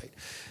a website.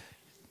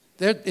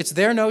 It's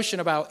their notion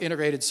about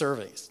integrated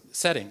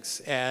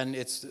settings, and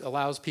it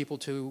allows people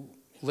to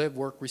live,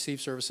 work, receive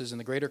services in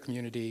the greater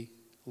community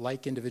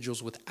like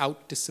individuals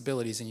without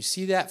disabilities. And you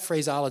see that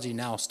phraseology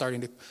now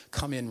starting to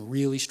come in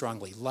really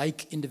strongly,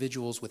 like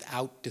individuals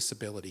without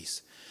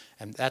disabilities.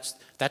 And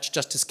that's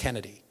Justice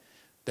Kennedy.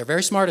 They're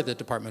very smart at the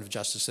Department of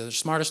Justice. They're the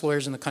smartest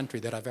lawyers in the country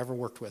that I've ever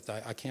worked with.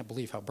 I can't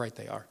believe how bright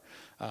they are.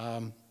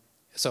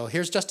 So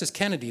here's Justice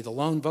Kennedy, the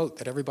lone vote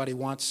that everybody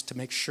wants to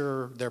make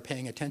sure they're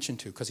paying attention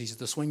to because he's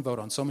the swing vote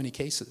on so many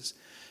cases.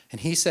 And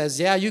he says,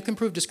 yeah, you can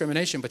prove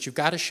discrimination, but you've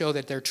got to show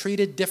that they're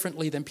treated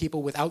differently than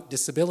people without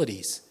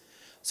disabilities.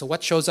 So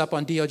what shows up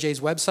on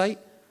DOJ's website?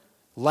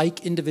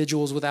 Like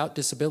individuals without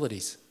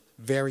disabilities.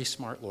 Very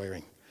smart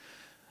lawyering.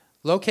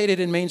 Located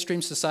in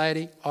mainstream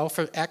society,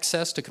 offer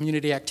access to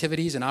community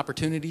activities and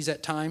opportunities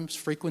at times,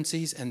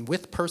 frequencies, and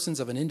with persons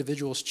of an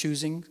individual's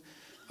choosing,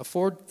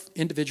 afford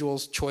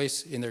individuals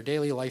choice in their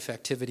daily life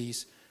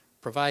activities,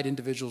 provide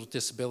individuals with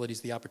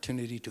disabilities the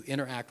opportunity to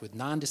interact with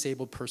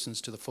non-disabled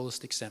persons to the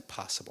fullest extent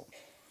possible.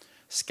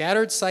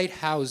 Scattered site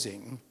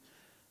housing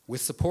with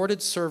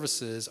supported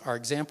services are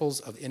examples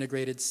of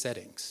integrated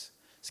settings.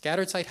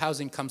 Scattered site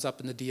housing comes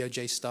up in the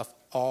DOJ stuff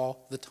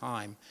all the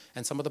time,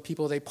 and some of the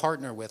people they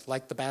partner with,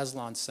 like the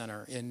Bazelon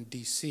Center in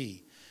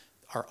DC,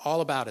 are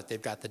all about it.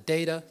 They've got the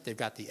data, they've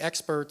got the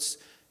experts.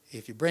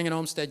 If you bring an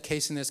Olmstead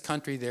case in this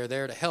country, they're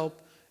there to help,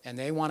 and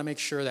they want to make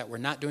sure that we're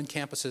not doing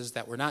campuses,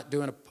 that we're not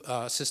doing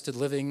assisted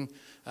living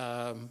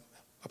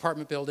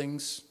apartment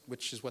buildings,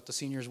 which is what the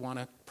seniors want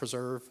to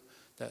preserve,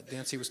 that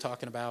Nancy was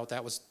talking about.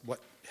 That was what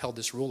held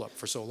this rule up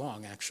for so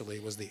long, actually,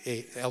 was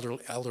the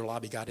elder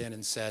lobby got in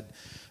and said,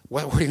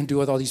 what are you going to do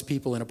with all these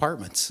people in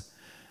apartments?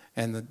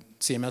 And the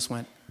CMS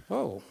went,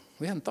 oh,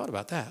 we hadn't thought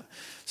about that.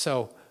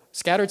 So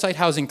scattered site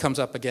housing comes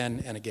up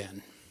again and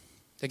again.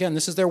 Again,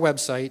 this is their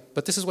website,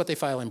 but this is what they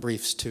file in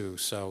briefs too,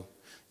 so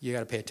you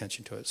got to pay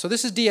attention to it. So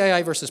this is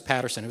DII versus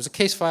Patterson. It was a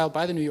case filed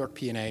by the New York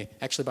P&A,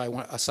 actually by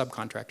a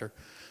subcontractor.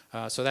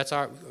 So that's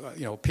our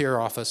peer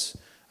office.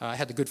 I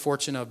had the good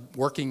fortune of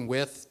working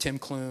with Tim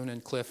Clune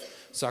and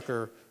Cliff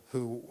Zucker,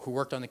 who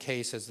worked on the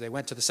case as they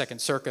went to the Second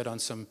Circuit on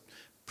some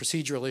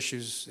procedural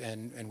issues,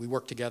 and we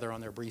worked together on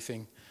their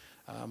briefing.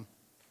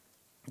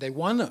 They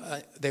won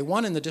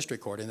in the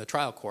district court, in the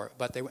trial court,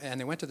 but they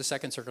went to the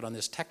Second Circuit on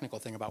this technical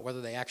thing about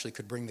whether they actually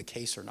could bring the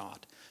case or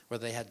not,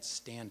 whether they had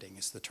standing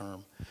is the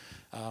term.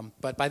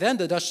 But by then,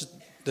 the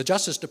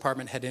Justice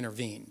Department had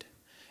intervened,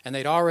 and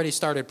they'd already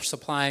started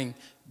supplying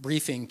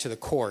briefing to the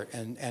court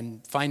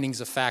and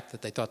findings of fact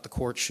that they thought the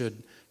court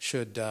should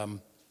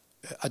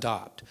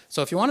adopt.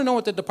 So if you want to know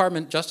what the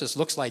Department of Justice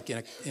looks like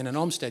in an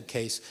Olmstead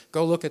case,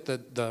 go look at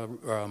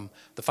the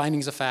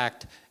findings of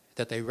fact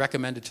that they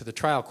recommended to the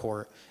trial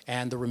court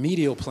and the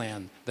remedial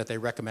plan that they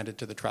recommended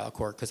to the trial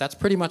court, because that's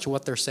pretty much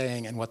what they're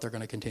saying and what they're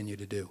going to continue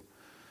to do.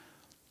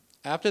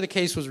 After the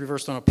case was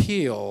reversed on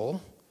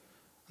appeal,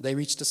 they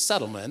reached a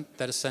settlement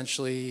that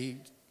essentially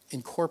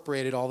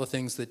incorporated all the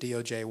things that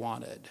DOJ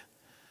wanted.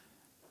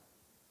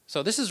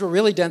 So this is a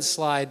really dense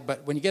slide,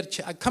 but when you get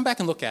come back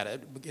and look at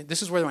it.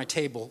 This is where my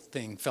table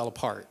thing fell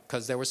apart,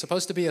 because there was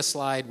supposed to be a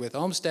slide with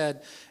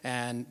Olmstead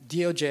and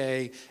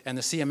DOJ and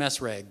the CMS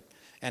reg,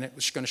 and it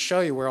was going to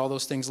show you where all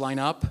those things line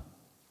up.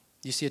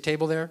 You see a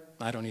table there?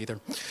 I don't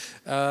either.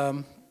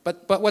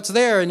 But what's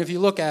there, and if you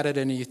look at it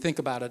and you think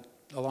about it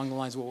along the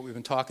lines of what we've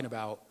been talking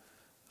about,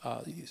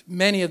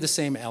 many of the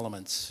same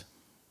elements.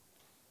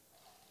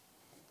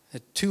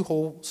 2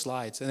 whole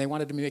slides, and they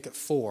wanted to make it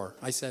 4.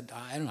 I said,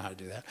 I don't know how to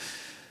do that.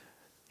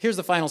 Here's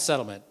the final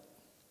settlement.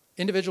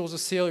 Individuals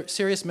with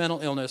serious mental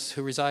illness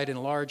who reside in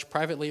large,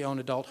 privately owned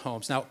adult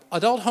homes. Now,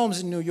 adult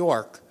homes in New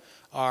York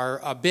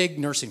are big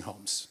nursing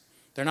homes.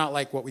 They're not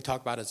like what we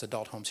talk about as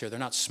adult homes here. They're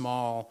not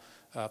small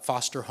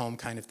foster home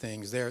kind of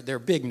things. They're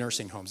big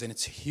nursing homes, and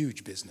it's a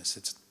huge business.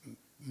 It's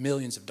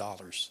millions of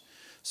dollars.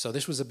 So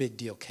this was a big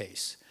deal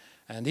case.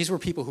 And these were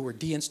people who were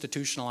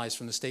deinstitutionalized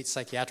from the state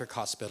psychiatric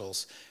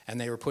hospitals, and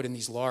they were put in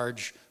these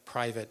large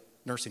private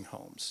nursing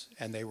homes,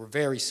 and they were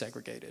very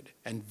segregated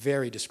and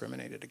very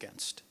discriminated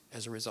against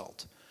as a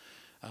result.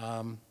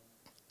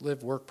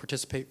 Live, work,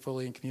 participate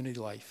fully in community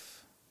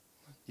life.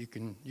 You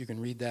can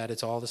read that.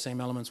 It's all the same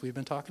elements we've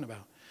been talking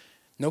about.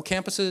 No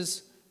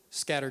campuses,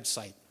 scattered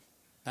site.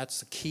 That's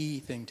the key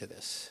thing to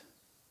this.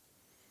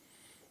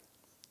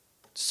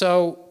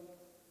 So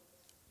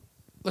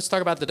let's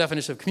talk about the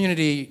definition of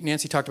community.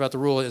 Nancy talked about the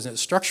rule in a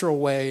structural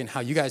way and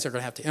how you guys are going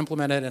to have to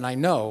implement it. And I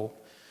know,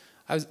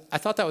 I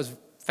thought that was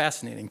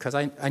fascinating, because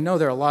I know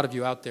there are a lot of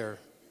you out there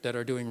that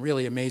are doing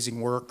really amazing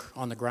work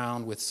on the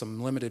ground with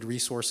some limited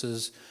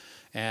resources,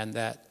 and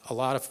that a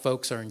lot of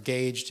folks are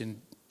engaged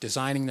in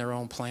designing their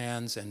own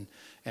plans and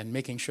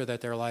making sure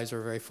that their lives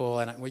are very full.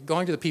 And we're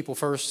going to the People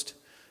First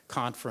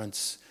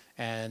conference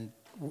and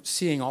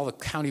seeing all the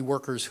county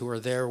workers who are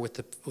there with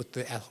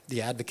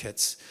the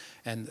advocates,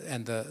 and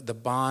the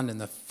bond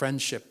and the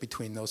friendship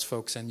between those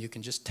folks, and you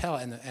can just tell,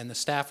 and the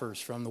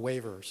staffers from the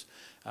waivers,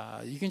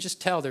 you can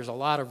just tell there's a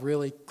lot of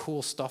really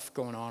cool stuff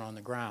going on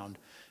the ground.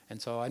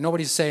 And so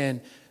nobody's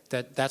saying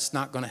that that's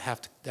not going to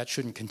have to, that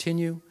shouldn't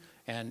continue.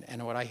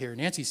 And what I hear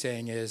Nancy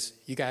saying is,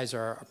 you guys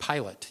are a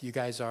pilot. You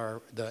guys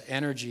are the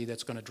energy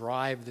that's going to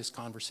drive this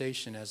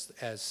conversation as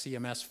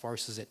CMS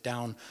forces it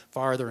down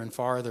farther and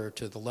farther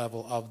to the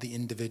level of the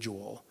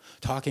individual,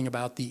 talking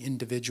about the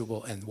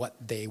individual and what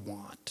they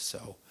want.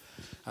 So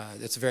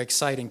it's very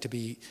exciting to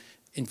be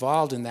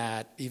involved in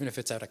that, even if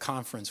it's at a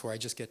conference where I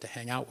just get to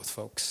hang out with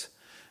folks.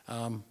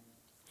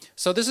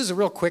 So this is a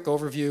real quick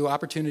overview: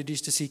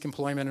 opportunities to seek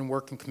employment and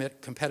work in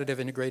competitive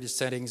integrated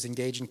settings,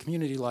 engage in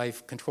community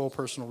life, control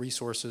personal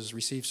resources,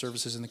 receive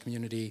services in the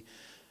community.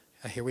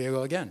 Here we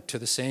go again, to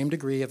the same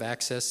degree of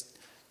access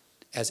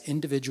as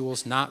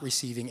individuals not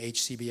receiving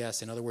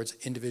HCBS, in other words,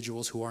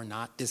 individuals who are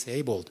not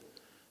disabled.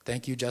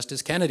 Thank you,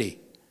 Justice Kennedy.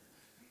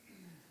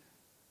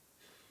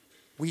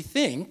 We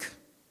think,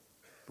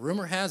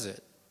 rumor has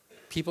it,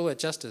 people at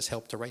Justice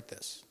helped to write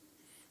this.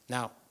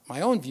 Now, my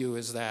own view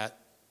is that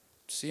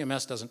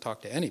CMS doesn't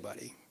talk to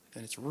anybody,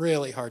 and it's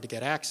really hard to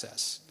get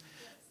access.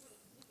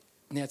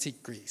 Nancy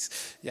agrees,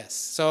 yes.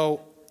 So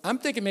I'm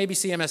thinking maybe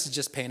CMS is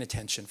just paying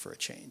attention for a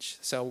change.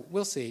 So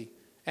we'll see.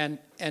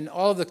 And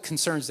all of the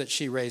concerns that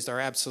she raised are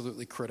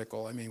absolutely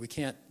critical. I mean, we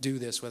can't do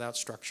this without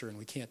structure, and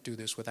we can't do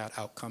this without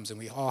outcomes, and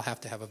we all have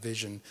to have a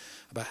vision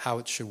about how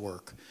it should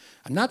work.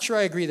 I'm not sure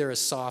I agree they're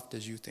as soft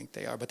as you think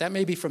they are, but that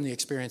may be from the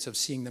experience of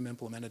seeing them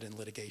implemented in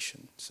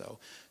litigation. So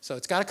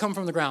it's got to come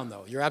from the ground,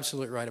 though. You're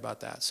absolutely right about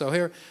that. So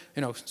here,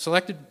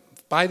 selected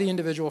by the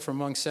individual from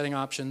among setting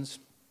options.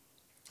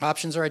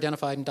 Options are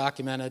identified and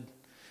documented,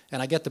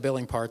 And I get the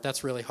billing part.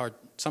 That's really hard.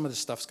 Some of this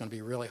stuff's going to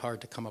be really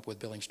hard to come up with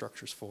billing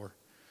structures for.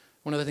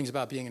 One of the things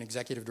about being an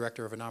executive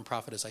director of a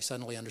nonprofit is I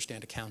suddenly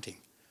understand accounting.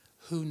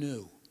 Who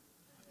knew?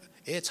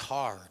 It's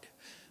hard,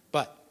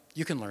 but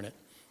you can learn it.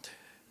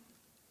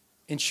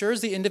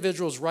 Ensures the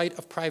individual's right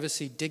of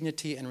privacy,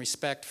 dignity, and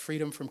respect,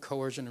 freedom from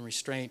coercion and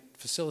restraint,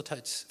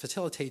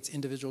 facilitates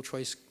individual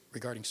choice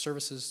regarding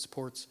services,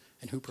 supports,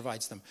 and who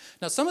provides them.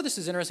 Now, some of this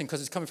is interesting because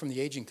it's coming from the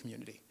aging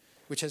community,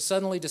 which has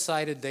suddenly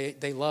decided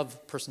they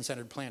love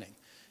person-centered planning.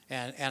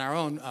 And our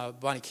own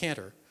Bonnie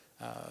Cantor,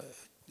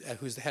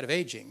 who's the head of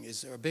aging,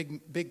 is a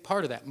big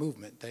part of that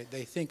movement.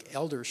 They think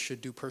elders should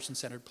do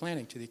person-centered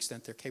planning to the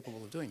extent they're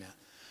capable of doing that.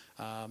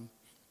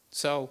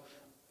 So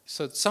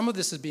some of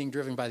this is being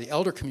driven by the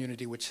elder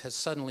community, which has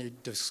suddenly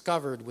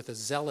discovered with a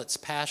zealot's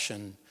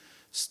passion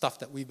stuff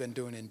that we've been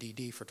doing in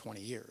DD for 20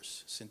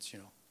 years, since,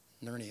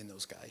 Nerney and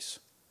those guys.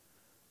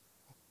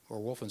 Or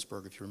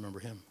Wolfensberg, if you remember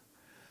him.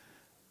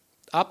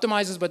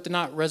 Optimizes but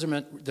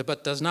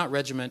does not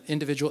regiment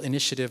individual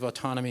initiative,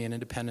 autonomy, and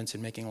independence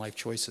in making life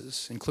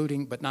choices,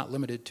 including but not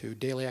limited to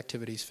daily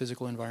activities,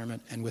 physical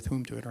environment, and with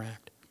whom to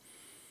interact.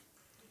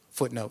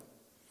 Footnote.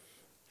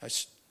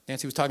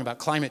 Nancy was talking about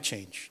climate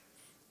change.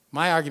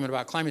 My argument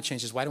about climate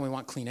change is, why don't we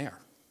want clean air?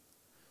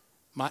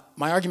 My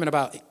argument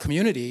about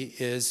community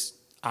is,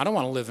 I don't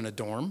want to live in a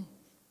dorm.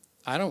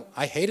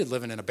 I hated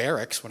living in a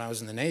barracks when I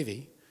was in the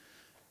Navy.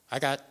 I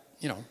got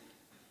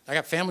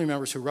family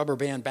members who rubber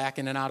band back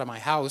in and out of my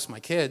house,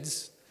 my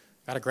kids.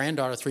 Got a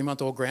granddaughter,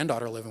 3-month-old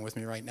granddaughter living with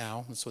me right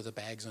now, with the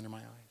bags under my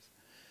eyes.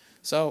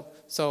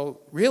 So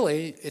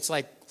really, it's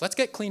like, let's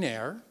get clean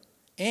air,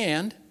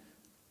 and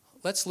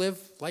let's live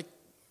like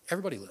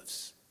everybody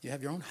lives. You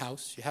have your own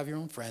house, you have your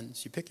own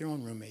friends, you pick your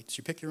own roommates,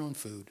 you pick your own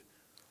food.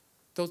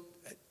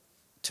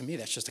 To me,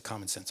 that's just a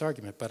common sense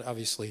argument, but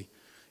obviously,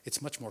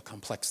 it's much more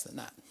complex than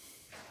that.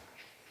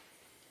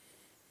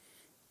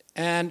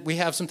 And we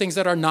have some things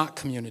that are not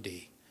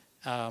community.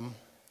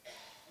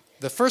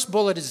 The first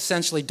bullet is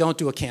essentially, don't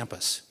do a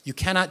campus. You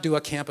cannot do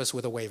a campus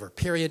with a waiver.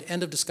 Period.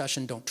 End of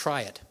discussion. Don't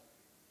try it.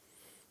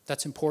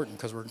 That's important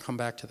because we're going to come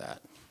back to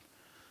that.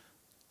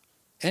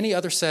 Any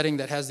other setting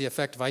that has the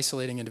effect of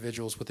isolating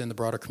individuals within the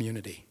broader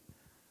community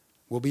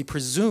will be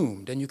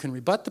presumed, and you can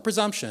rebut the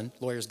presumption.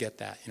 Lawyers get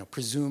that.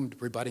 Presumed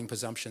rebutting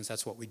presumptions,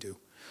 that's what we do.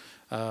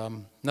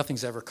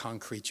 Nothing's ever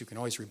concrete. You can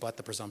always rebut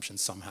the presumption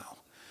somehow.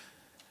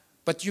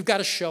 But you've got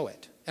to show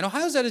it. And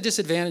Ohio's at a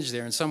disadvantage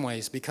there in some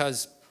ways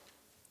because,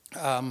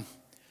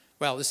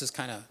 well, this is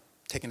kind of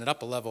taking it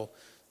up a level.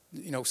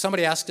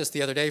 Somebody asked us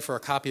the other day for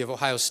a copy of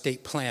Ohio's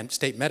state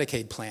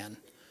Medicaid plan.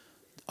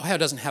 Ohio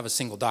doesn't have a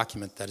single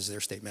document that is their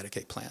state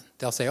Medicaid plan.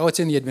 They'll say, oh, it's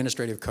in the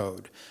administrative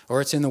code,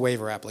 or it's in the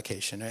waiver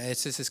application.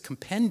 It's just this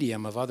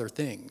compendium of other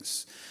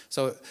things.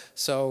 So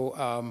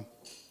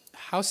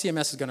how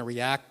CMS is going to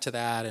react to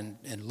that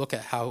and look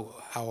at how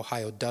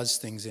Ohio does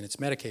things in its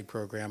Medicaid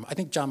program. I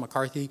think John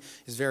McCarthy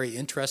is very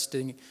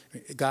interesting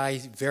guy,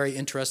 very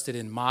interested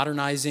in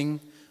modernizing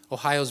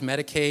Ohio's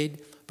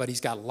Medicaid, but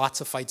he's got lots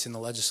of fights in the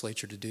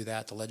legislature to do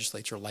that. The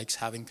legislature likes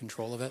having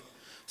control of it.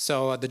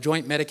 So the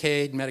joint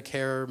Medicaid,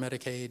 Medicare,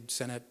 Medicaid,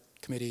 Senate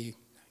committee,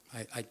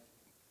 I'm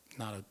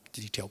not a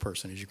detail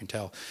person, as you can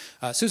tell.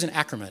 Susan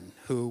Ackerman,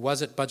 who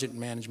was at Budget and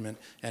Management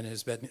and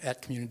has been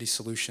at Community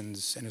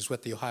Solutions and is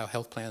with the Ohio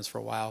Health Plans for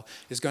a while,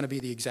 is going to be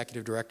the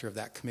executive director of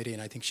that committee,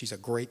 and I think she's a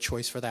great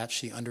choice for that.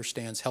 She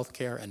understands health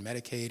care and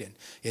Medicaid and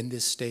in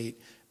this state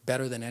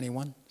better than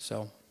anyone.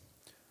 So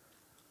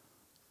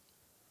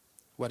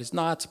what is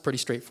not, it's a pretty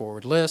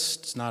straightforward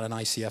list. It's not an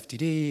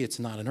ICFDD. It's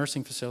not a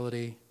nursing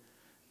facility.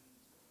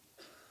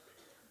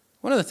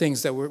 One of the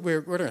things that we're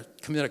going to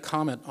commit a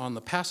comment on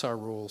the PASSAR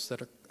rules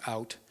that are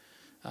out.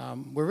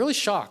 We're really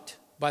shocked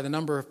by the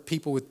number of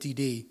people with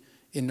DD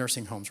in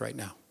nursing homes right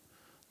now.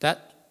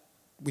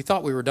 We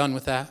thought we were done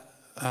with that.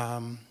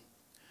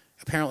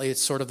 Apparently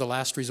it's sort of the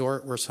last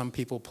resort where some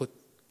people put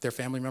their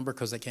family member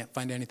because they can't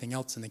find anything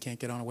else and they can't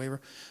get on a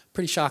waiver.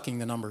 Pretty shocking,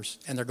 the numbers,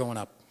 and they're going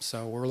up.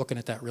 So we're looking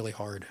at that really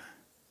hard.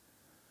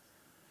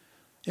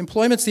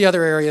 Employment's the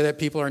other area that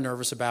people are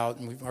nervous about,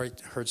 and we've already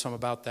heard some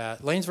about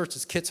that. Lanes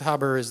versus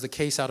Kitzhaber is the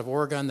case out of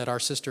Oregon that our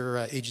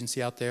sister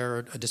agency out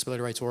there,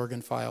 Disability Rights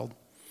Oregon, filed.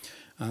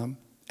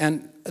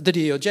 And the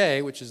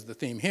DOJ, which is the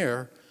theme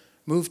here,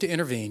 moved to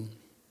intervene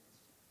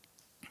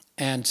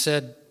and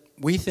said,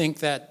 we think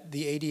that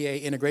the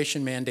ADA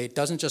integration mandate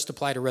doesn't just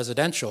apply to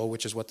residential,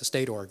 which is what the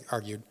state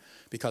argued,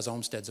 because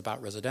Olmstead's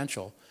about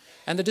residential.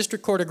 And the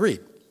district court agreed.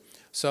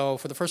 So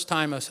for the first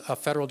time, a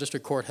federal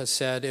district court has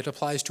said it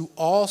applies to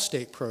all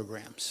state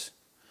programs,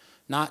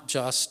 not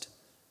just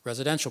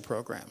residential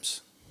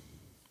programs.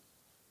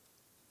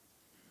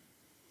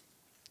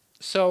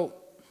 So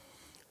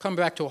come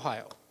back to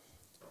Ohio.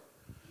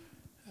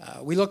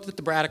 We looked at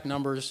the Braddock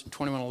numbers,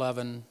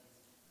 2111.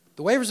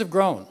 The waivers have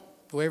grown.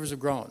 The waivers have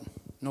grown,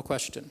 no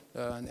question.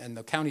 And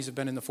the counties have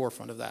been in the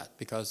forefront of that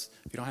because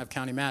if you don't have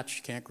county match,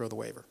 you can't grow the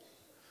waiver.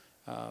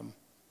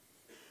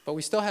 But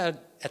we still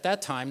had, at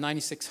that time,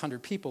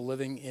 9,600 people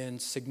living in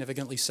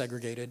significantly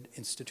segregated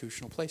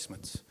institutional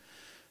placements.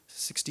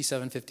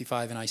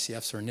 6,755 in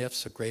ICFs or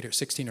NIFs, of greater,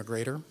 16 or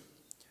greater,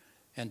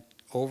 and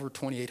over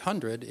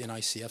 2,800 in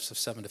ICFs of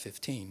 7 to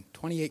 15.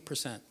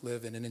 28%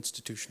 live in an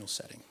institutional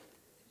setting.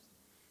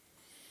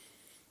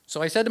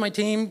 So I said to my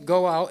team,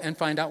 go out and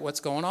find out what's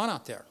going on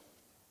out there.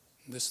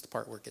 This is the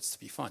part where it gets to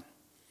be fun.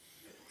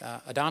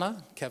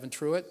 Adana, Kevin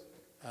Truitt,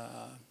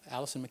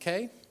 Allison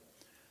McKay,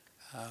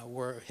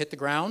 hit the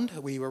ground.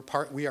 We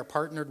are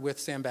partnered with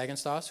Sam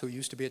Bagenstos, who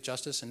used to be at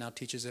Justice and now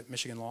teaches at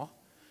Michigan Law.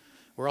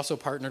 We're also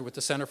partnered with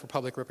the Center for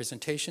Public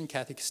Representation,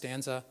 Kathy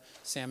Costanza,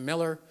 Sam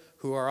Miller,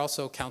 who are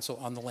also counsel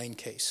on the Lane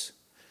case.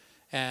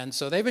 And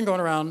so they've been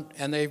going around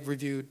and they've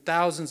reviewed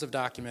thousands of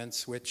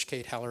documents, which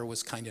Kate Heller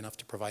was kind enough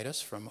to provide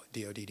us from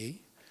DODD,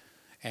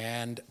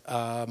 and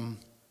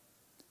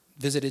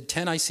visited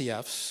 10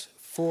 ICFs,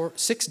 4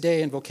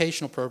 6-day and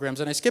vocational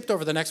programs. And I skipped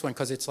over the next one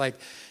because it's like,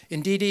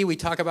 in DD we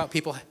talk about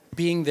people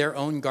being their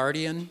own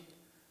guardian,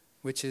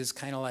 which is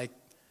kind of like,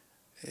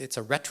 it's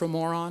a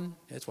retromoron.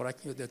 It's what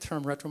the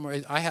term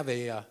retromoron. I have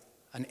an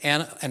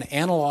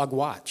analog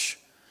watch,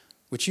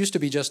 which used to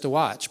be just a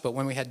watch, but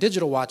when we had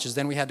digital watches,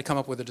 then we had to come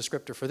up with a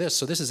descriptor for this.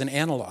 So this is an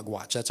analog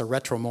watch. That's a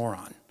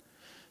retromoron,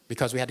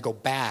 because we had to go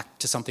back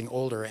to something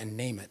older and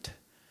name it.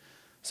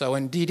 So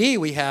in DD,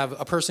 we have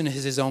a person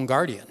is his own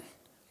guardian.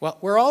 Well,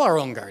 we're all our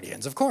own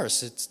guardians, of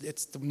course.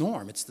 It's the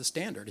norm, it's the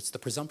standard, it's the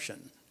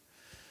presumption.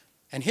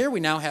 And here we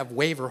now have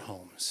waiver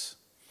homes.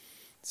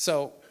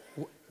 So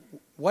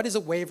what is a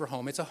waiver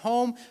home? It's a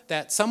home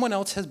that someone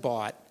else has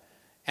bought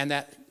and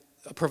that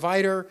a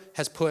provider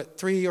has put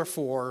 3 or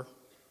 4,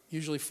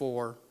 usually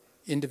 4,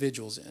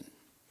 individuals in.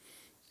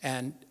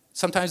 And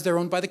sometimes they're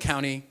owned by the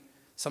county,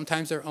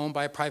 sometimes they're owned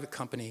by a private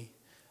company.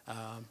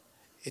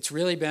 It's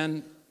really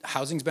been,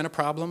 housing's been a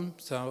problem,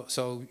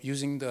 so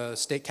using the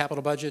state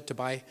capital budget to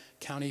buy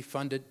county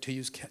funded,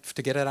 to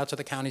get it out to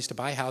the counties to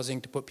buy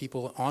housing, to put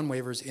people on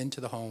waivers into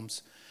the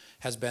homes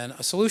has been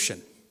a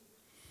solution.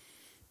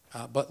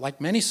 But like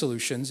many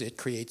solutions, it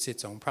creates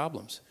its own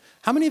problems.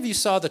 How many of you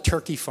saw the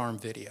turkey farm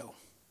video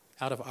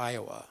out of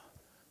Iowa?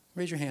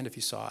 Raise your hand if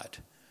you saw it.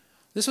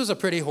 This was a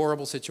pretty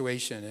horrible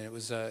situation, and it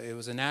was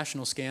a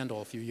national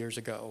scandal a few years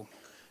ago.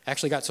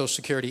 Actually got Social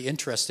Security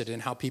interested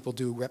in how people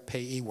do rep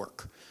payee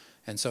work.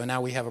 And so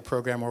now we have a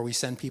program where we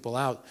send people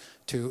out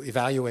to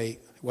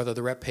evaluate whether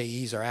the rep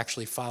payees are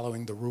actually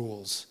following the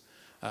rules.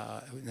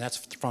 And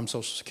that's from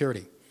Social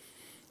Security.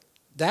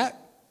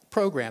 That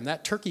program,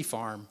 that turkey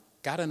farm,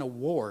 got an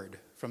award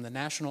from the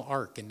National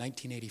Ark in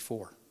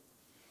 1984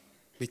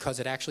 because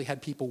it actually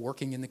had people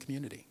working in the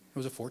community. It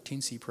was a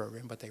 14C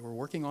program, but they were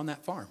working on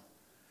that farm.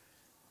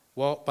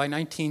 Well, by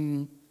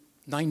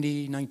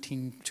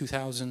 1990,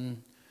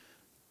 2000,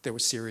 there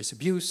was serious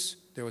abuse,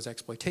 there was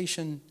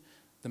exploitation,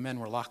 the men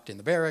were locked in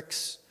the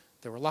barracks,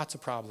 there were lots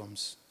of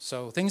problems.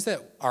 So things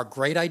that are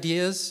great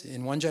ideas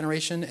in one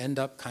generation end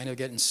up kind of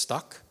getting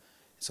stuck.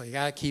 So you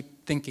gotta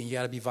keep thinking, you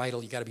gotta be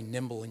vital, you gotta be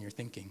nimble in your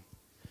thinking.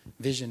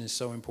 Vision is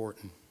so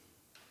important.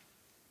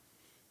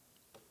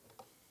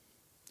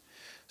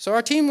 So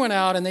our team went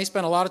out and they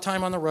spent a lot of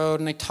time on the road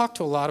and they talked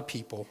to a lot of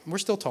people. We're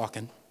still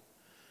talking.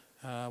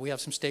 We have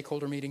some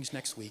stakeholder meetings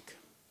next week.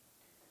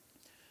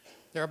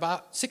 There are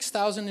about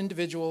 6,000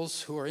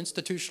 individuals who are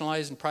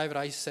institutionalized in private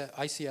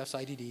ICFs,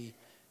 IDD,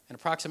 and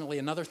approximately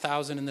another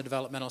 1,000 in the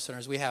developmental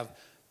centers. We have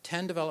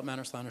 10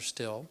 developmental centers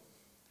still.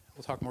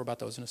 We'll talk more about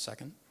those in a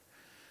second.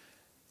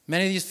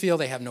 Many of these feel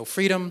they have no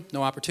freedom,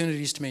 no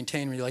opportunities to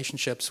maintain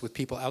relationships with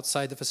people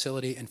outside the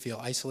facility and feel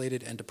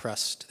isolated and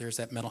depressed. There's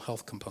that mental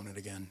health component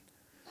again.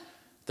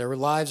 Their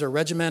lives are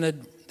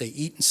regimented. They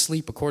eat and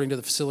sleep according to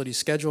the facility's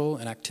schedule,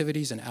 and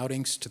activities and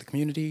outings to the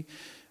community,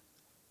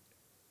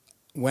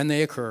 when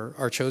they occur,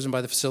 are chosen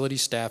by the facility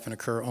staff and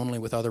occur only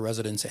with other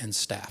residents and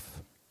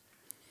staff.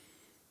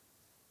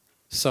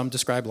 Some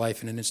describe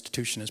life in an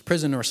institution as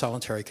prison or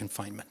solitary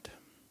confinement.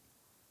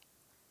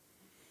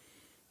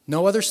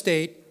 No other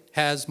state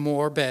has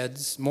more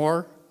beds,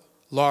 more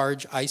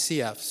large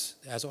ICFs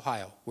as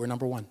Ohio. We're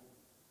number 1.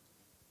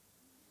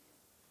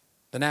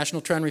 The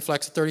national trend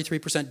reflects a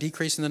 33%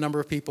 decrease in the number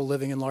of people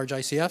living in large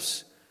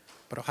ICFs,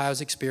 but Ohio's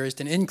experienced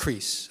an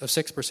increase of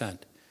 6%.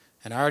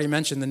 And I already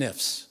mentioned the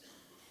NIFs.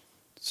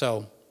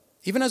 So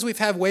even as we've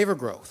had waiver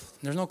growth,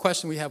 there's no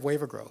question we have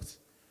waiver growth,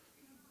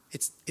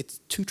 it's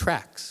 2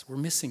 tracks. We're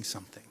missing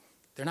something.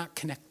 They're not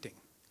connecting.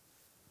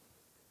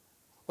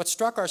 What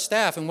struck our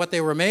staff and what they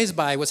were amazed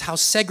by was how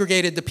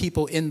segregated the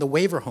people in the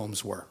waiver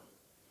homes were.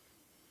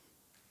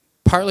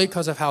 Partly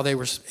because of how they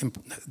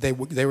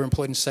were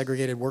employed in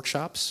segregated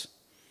workshops.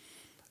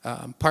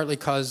 Partly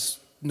because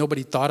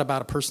nobody thought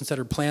about a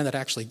person-centered plan that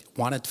actually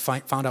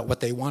found out what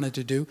they wanted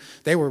to do.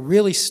 They were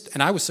really,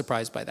 and I was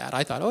surprised by that.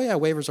 I thought, oh yeah,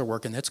 waivers are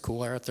working, that's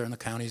cool. They're out there in the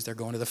counties, they're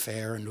going to the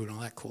fair and doing all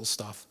that cool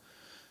stuff.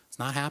 It's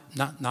not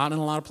in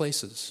a lot of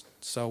places.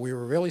 So we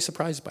were really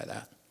surprised by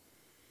that.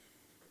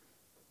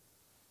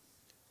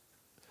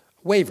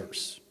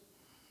 Waivers,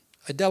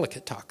 a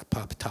delicate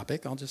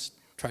topic. I'll just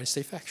try to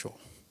stay factual.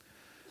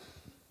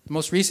 The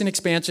most recent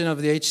expansion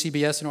of the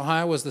HCBS in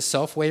Ohio was the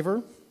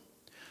self-waiver.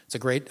 It's a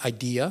great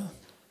idea.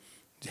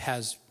 It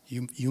has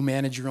you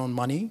manage your own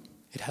money,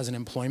 It has an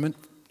employment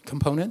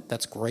component.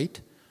 That's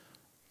great.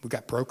 We've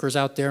got brokers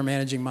out there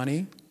managing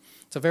money.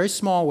 It's a very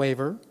small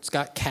waiver. It's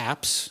got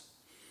caps.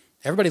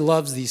 Everybody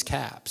loves these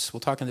caps.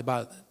 We'll talk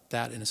about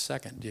that in a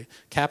second.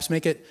 Caps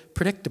make it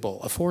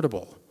predictable,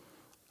 affordable.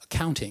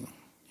 Accounting.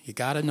 You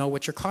got to know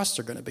what your costs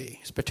are going to be,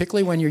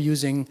 particularly when you're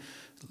using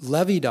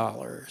levy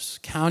dollars,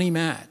 county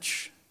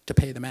match, to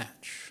pay the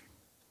match.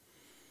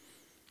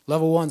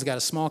 Level 1's got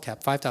a small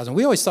cap, $5,000.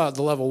 We always thought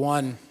the level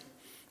 1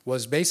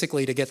 was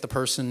basically to get the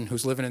person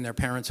who's living in their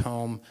parents'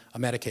 home a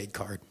Medicaid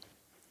card.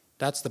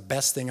 That's the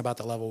best thing about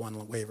the level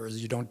 1 waiver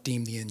is you don't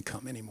deem the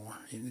income anymore.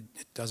 It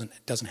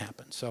doesn't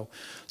happen. So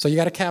you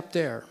got a cap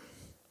there.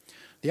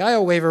 The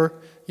IO waiver,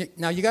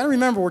 now you got to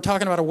remember we're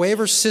talking about a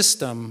waiver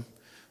system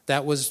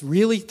that was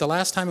really, the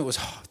last time it was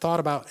thought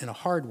about in a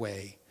hard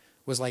way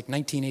was like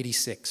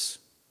 1986,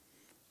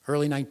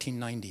 early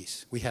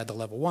 1990s. We had the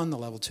level 1, the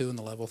level 2, and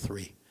the level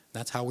 3.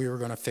 That's how we were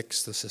going to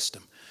fix the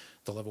system.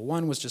 The level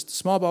 1 was just a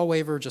small ball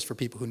waiver, just for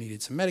people who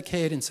needed some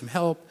Medicaid and some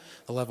help.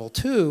 The level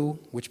 2,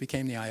 which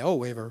became the IO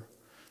waiver,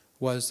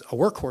 was a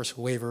workhorse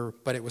waiver,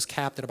 but it was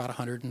capped at about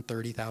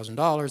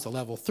 $130,000. The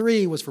level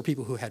 3 was for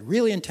people who had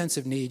really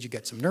intensive needs. You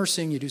get some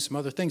nursing, you do some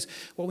other things.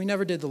 Well, we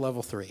never did the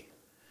level 3.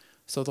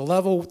 So the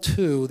level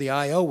 2, the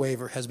IO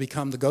waiver, has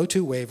become the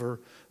go-to waiver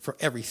for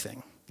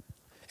everything.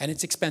 And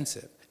it's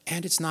expensive,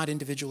 and it's not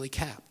individually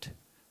capped.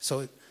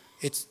 So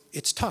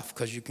it's tough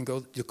because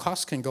the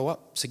costs can go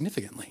up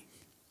significantly.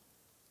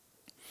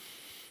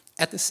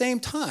 At the same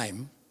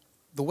time,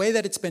 the way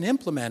that it's been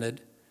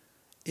implemented,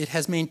 it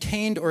has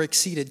maintained or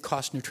exceeded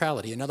cost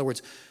neutrality. In other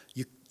words,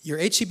 your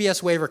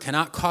HCBS waiver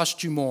cannot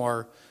cost you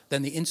more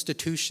than the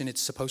institution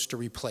it's supposed to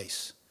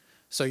replace.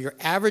 So your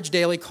average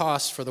daily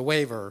cost for the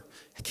waiver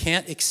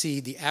can't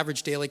exceed the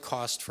average daily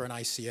cost for an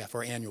ICF,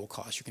 or annual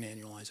cost. You can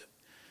annualize it.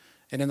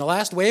 And in the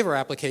last waiver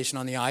application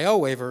on the IO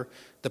waiver,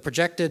 the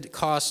projected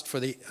cost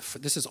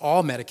this is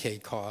all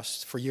Medicaid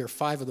costs for year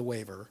 5 of the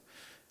waiver,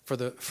 for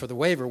the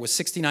waiver was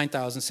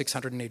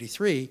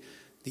 $69,683.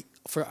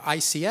 For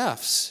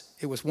ICFs,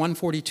 it was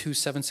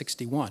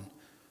 $142,761.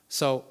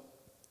 So,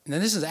 and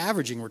then this is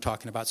averaging we're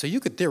talking about. So you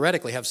could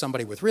theoretically have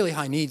somebody with really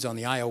high needs on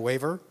the IO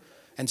waiver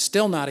and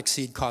still not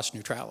exceed cost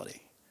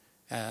neutrality.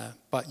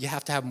 But you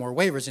have to have more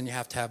waivers and you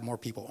have to have more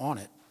people on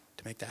it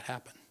to make that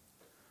happen.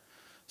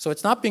 So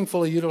it's not being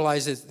fully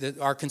utilized.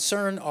 Our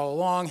concern all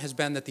along has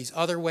been that these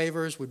other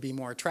waivers would be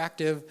more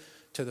attractive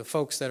to the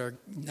folks that are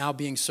now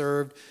being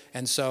served.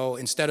 And so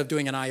instead of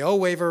doing an IO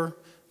waiver,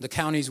 the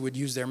counties would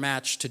use their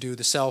match to do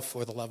the self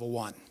or the level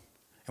 1.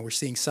 And we're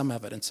seeing some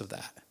evidence of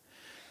that.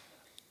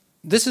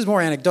 This is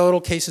more anecdotal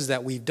cases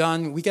that we've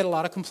done. We get a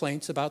lot of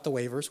complaints about the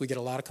waivers. We get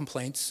a lot of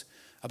complaints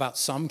about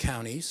some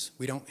counties.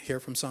 We don't hear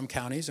from some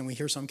counties, and we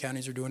hear some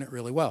counties are doing it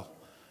really well.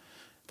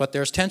 But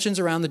there's tensions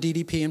around the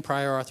DDP and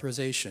prior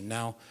authorization.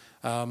 Now,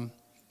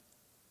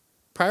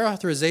 prior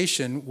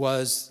authorization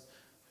was,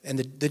 and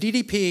the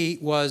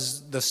DDP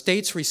was the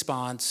state's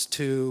response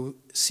to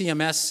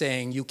CMS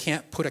saying you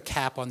can't put a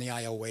cap on the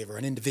IO waiver,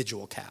 an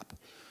individual cap.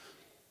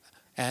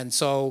 And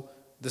so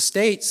the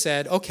state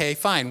said, okay,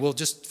 fine, we'll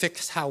just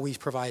fix how we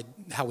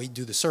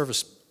do the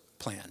service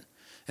plan.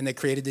 And they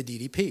created the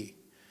DDP.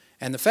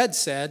 And the Fed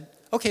said,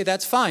 okay,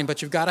 that's fine,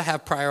 but you've got to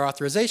have prior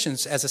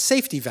authorizations as a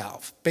safety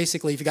valve.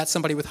 Basically, if you got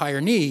somebody with higher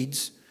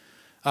needs,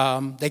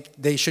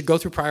 they should go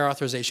through prior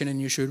authorization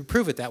and you should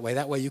approve it that way.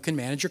 That way you can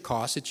manage your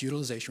costs. It's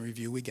utilization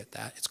review, we get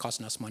that. It's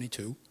costing us money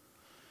too.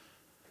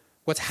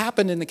 What's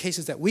happened in the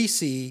cases that we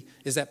see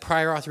is that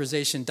prior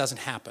authorization doesn't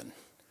happen.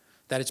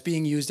 That it's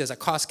being used as a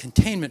cost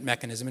containment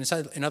mechanism.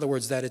 In other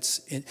words, that it's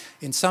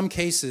in some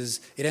cases,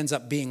 it ends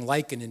up being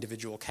like an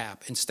individual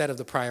cap instead of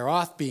the prior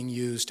auth being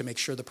used to make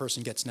sure the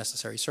person gets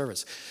necessary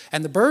service.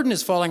 And the burden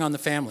is falling on the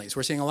families.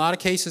 We're seeing a lot of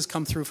cases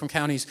come through from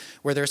counties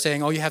where they're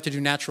saying, oh, you have to do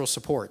natural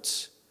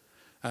supports.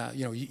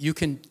 You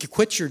can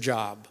quit your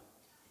job.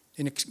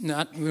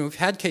 We've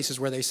had cases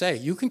where they say,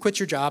 you can quit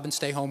your job and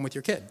stay home with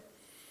your kid.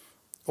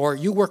 Or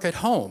you work at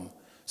home,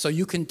 so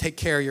you can take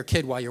care of your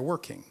kid while you're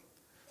working.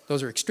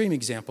 Those are extreme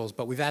examples,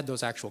 but we've had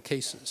those actual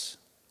cases.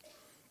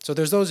 So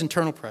there's those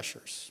internal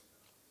pressures.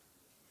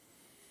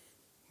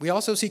 We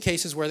also see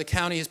cases where the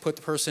county has put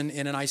the person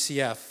in an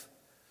ICF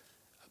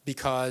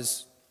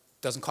because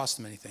it doesn't cost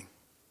them anything.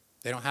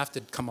 They don't have to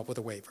come up with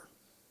a waiver.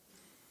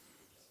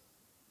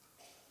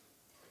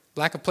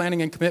 Lack of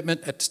planning and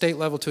commitment at the state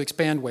level to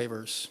expand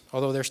waivers.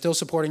 Although they're still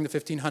supporting the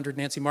 1,500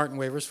 Nancy Martin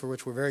waivers, for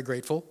which we're very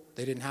grateful.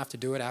 They didn't have to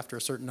do it after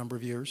a certain number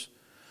of years.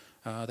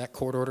 That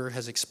court order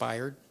has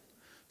expired.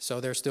 So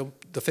there's still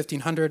the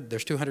 1,500,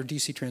 there's 200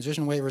 DC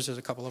transition waivers, there's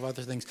a couple of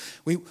other things.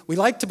 We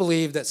like to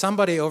believe that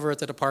somebody over at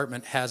the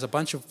department has a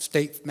bunch of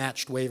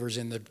state-matched waivers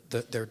in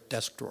their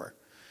desk drawer,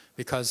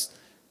 because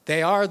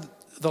they are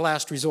the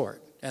last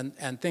resort.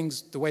 And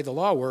things, the way the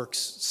law works,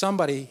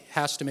 somebody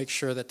has to make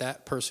sure that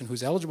that person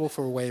who's eligible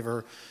for a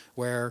waiver,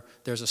 where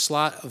there's a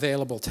slot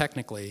available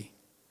technically,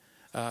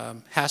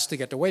 has to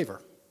get the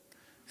waiver.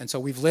 And so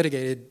we've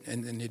litigated,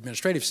 in the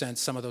administrative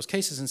sense, some of those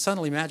cases, and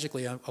suddenly,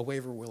 magically, a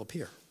waiver will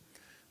appear.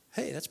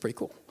 Hey, that's pretty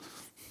cool.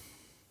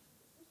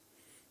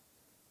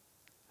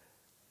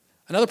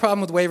 Another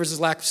problem with waivers is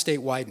lack of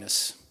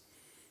state-wideness,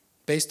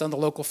 based on the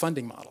local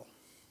funding model.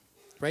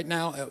 Right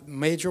now,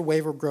 major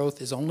waiver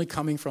growth is only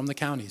coming from the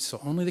counties,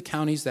 so only the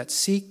counties that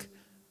seek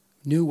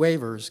new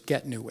waivers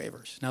get new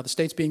waivers. Now, the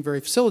state's being very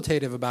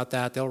facilitative about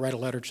that. They'll write a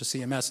letter to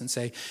CMS and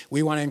say,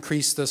 we want to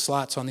increase the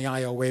slots on the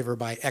IO waiver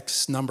by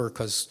X number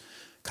because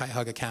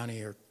Cuyahoga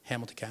County or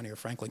Hamilton County or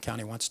Franklin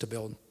County wants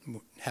to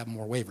have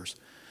more waivers.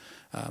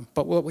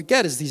 But what we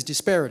get is these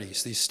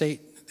disparities, these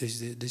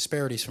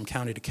disparities from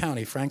county to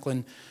county.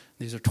 Franklin,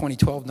 these are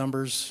 2012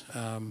 numbers.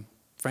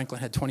 Franklin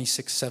had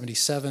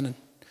 2677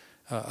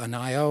 an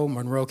IO.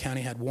 Monroe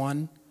County had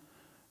 1.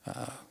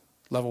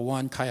 Level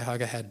 1,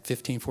 Cuyahoga had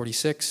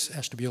 1546.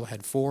 Ashtabula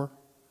had 4.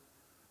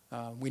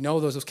 We know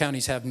those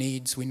counties have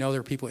needs. We know there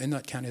are people in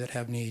that county that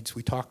have needs.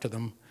 We talk to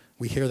them.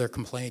 We hear their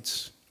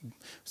complaints.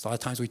 So a lot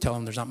of times we tell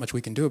them there's not much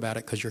we can do about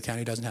it because your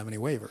county doesn't have any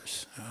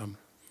waivers.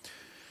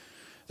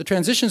 The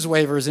transitions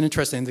waiver is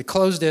interesting. They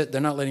closed it.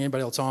 They're not letting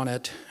anybody else on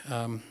it.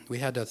 We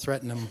had to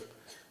threaten them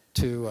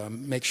to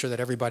make sure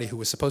that everybody who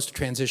was supposed to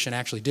transition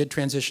actually did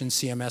transition.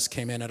 CMS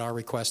came in at our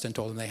request and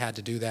told them they had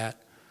to do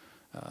that.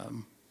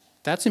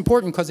 That's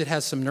important because it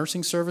has some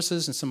nursing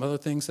services and some other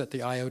things that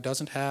the IO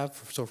doesn't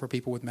have. So for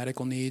people with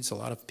medical needs, a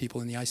lot of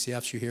people in the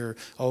ICFs you hear,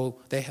 oh,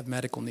 they have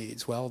medical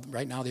needs. Well,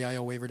 right now the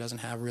IO waiver doesn't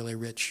have really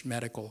rich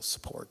medical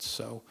supports.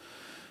 So,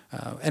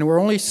 and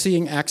we're only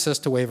seeing access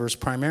to waivers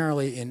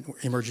primarily in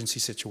emergency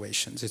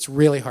situations. It's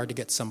really hard to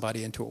get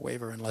somebody into a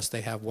waiver unless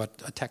they have what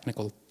a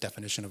technical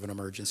definition of an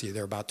emergency.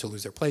 They're about to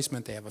lose their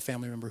placement, they have a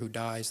family member who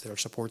dies, their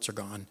supports are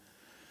gone.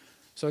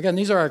 So again,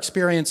 these are our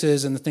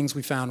experiences and the things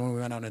we found when we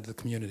went out into the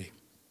community.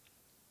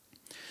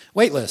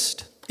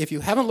 Waitlist. If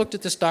you haven't looked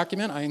at this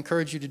document, I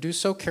encourage you to do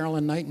so.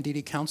 Carolyn Knight and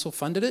DD Council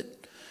funded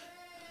it.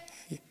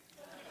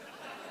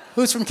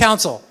 Who's from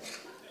Council?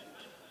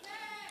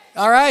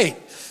 All right.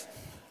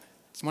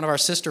 It's one of our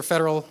sister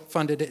federal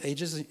funded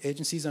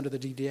agencies under the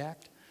DD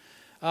Act.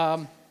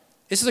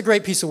 This is a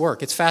great piece of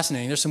work. It's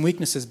fascinating. There's some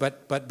weaknesses,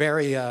 but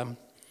Barry, the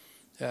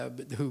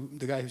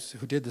guy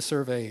who did the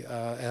survey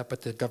up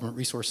at the Government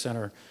Resource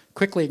Center,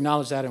 quickly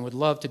acknowledged that and would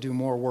love to do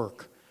more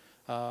work.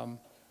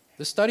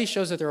 The study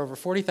shows that there are over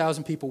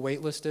 40,000 people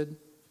waitlisted.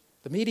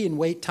 The median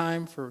wait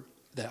time for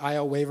the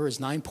IO waiver is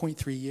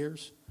 9.3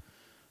 years.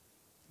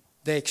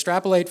 They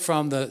extrapolate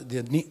from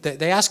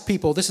they ask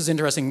people, this is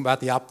interesting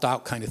about the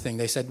opt-out kind of thing.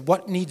 They said,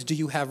 what needs do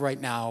you have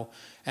right now?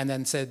 And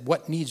then said,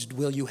 what needs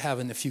will you have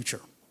in the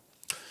future?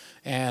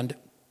 And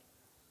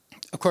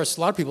of course,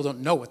 a lot of people don't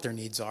know what their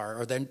needs are,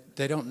 or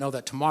they don't know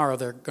that tomorrow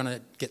they're going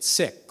to get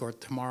sick, or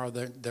tomorrow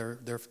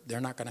they're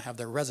not going to have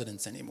their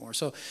residence anymore.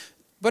 So,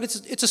 but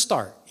it's a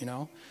start, you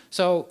know.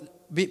 So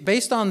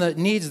based on the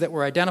needs that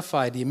were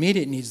identified, the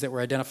immediate needs that were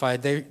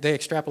identified, they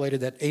extrapolated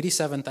that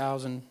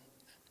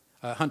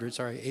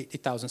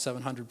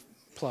 8,700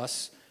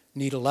 plus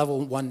need a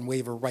level 1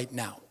 waiver right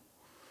now.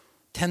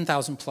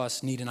 10,000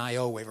 plus need an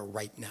IO waiver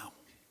right now.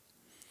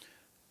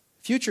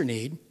 Future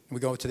need, we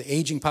go to the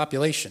aging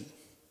population,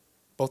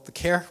 both the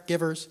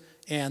caregivers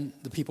and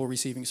the people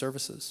receiving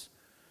services.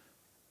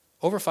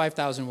 Over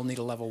 5,000 will need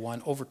a level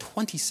 1, over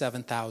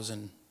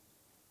 27,000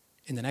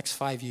 in the next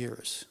 5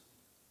 years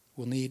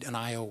will need an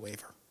IO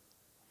waiver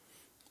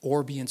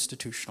or be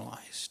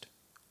institutionalized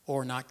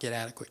or not get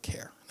adequate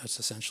care. That's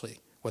essentially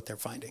what they're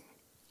finding.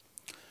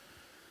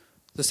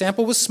 The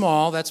sample was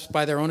small, that's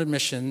by their own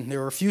admission.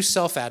 There were a few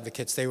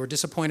self-advocates. They were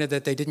disappointed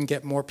that they didn't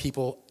get more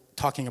people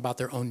talking about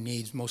their own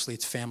needs. Mostly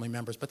it's family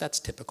members, but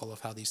that's typical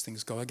of how these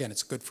things go. Again,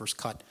 it's a good first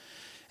cut.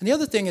 And the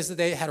other thing is that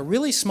they had a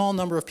really small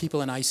number of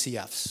people in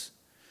ICFs.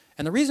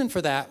 And the reason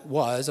for that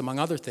was, among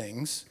other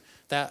things,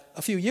 that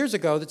a few years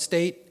ago the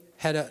state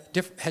had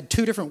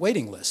 2 different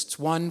waiting lists,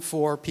 one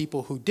for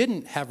people who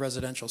didn't have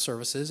residential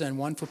services and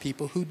one for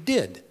people who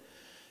did.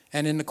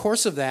 And in the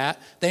course of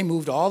that, they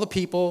moved all the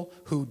people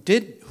who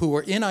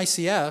were in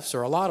ICFs,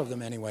 or a lot of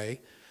them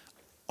anyway,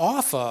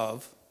 off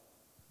of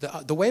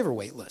the waiver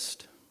wait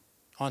list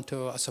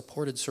onto a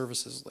supported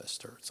services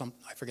list, or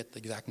I forget the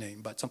exact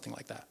name, but something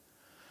like that.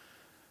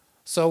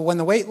 So when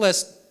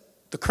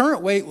the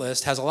current wait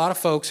list has a lot of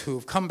folks who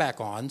have come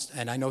back on,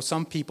 and I know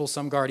some people,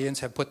 some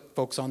guardians have put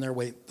folks on the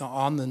wait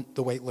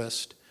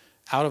list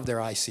out of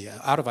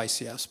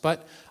ICFs,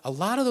 but a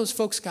lot of those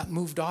folks got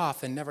moved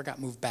off and never got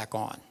moved back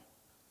on.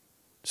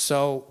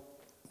 So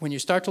when you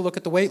start to look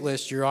at the wait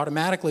list, you're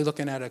automatically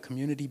looking at a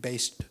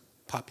community-based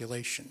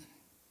population.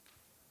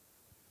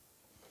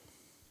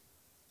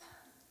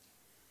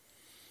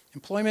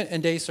 Employment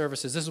and day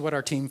services, this is what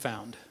our team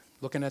found,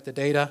 looking at the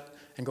data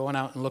and going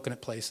out and looking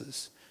at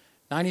places.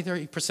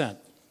 93%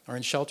 are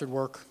in sheltered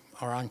work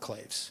or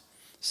enclaves.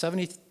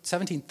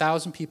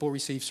 17,000 people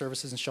receive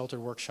services in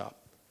sheltered workshop.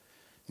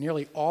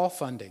 Nearly all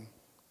funding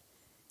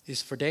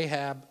is for day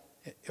hab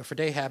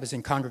is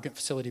in congregate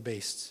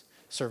facility-based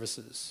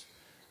services.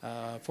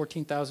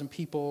 14,000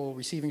 people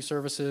receiving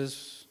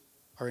services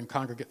are in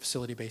congregate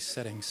facility-based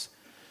settings.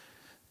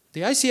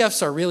 The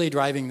ICFs are really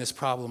driving this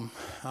problem.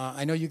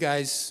 I know you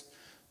guys,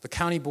 the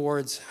county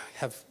boards,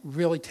 have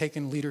really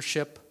taken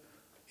leadership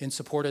in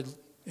supported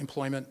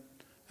employment,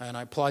 and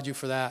I applaud you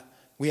for that.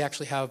 We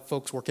actually have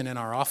folks working in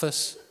our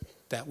office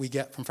that we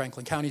get from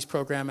Franklin County's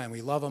program, and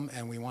we love them,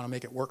 and we want to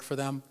make it work for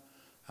them.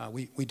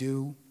 We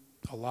do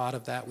a lot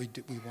of that. We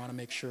want to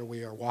make sure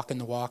we are walking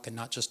the walk and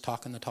not just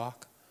talking the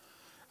talk.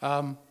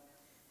 The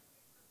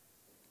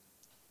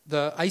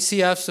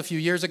ICFs a few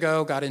years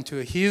ago got into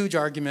a huge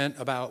argument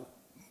about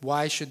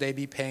why should they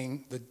be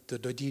paying the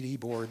DD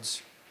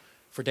boards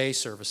for day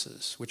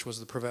services, which was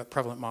the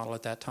prevalent model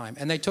at that time.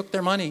 And they took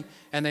their money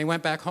and they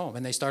went back home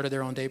and they started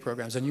their own day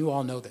programs, and you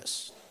all know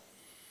this.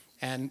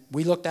 And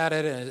we looked at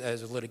it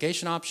as a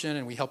litigation option,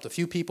 and we helped a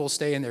few people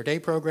stay in their day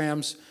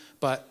programs,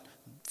 but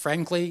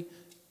frankly,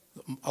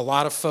 a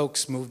lot of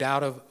folks moved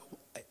out of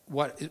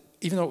what,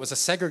 even though it was a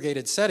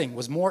segregated setting,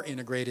 was more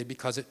integrated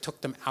because it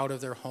took them out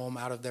of their home,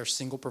 out of their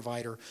single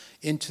provider,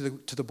 into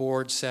the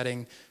board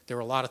setting. There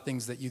were a lot of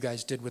things that you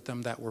guys did with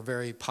them that were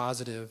very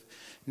positive.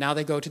 Now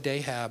they go to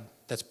Dayhab,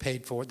 that's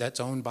paid for, that's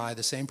owned by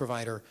the same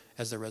provider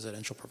as their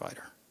residential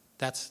provider.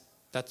 That's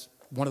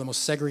one of the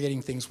most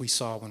segregating things we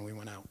saw when we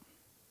went out.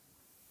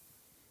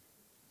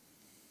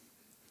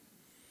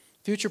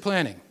 Future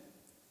planning.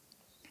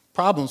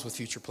 Problems with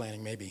future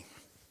planning, maybe.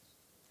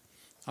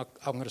 I'm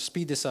going to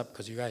speed this up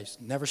because you guys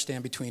never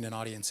stand between an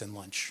audience and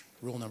lunch.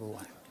 Rule number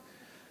 1.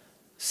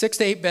 6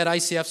 to 8 bed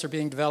ICFs are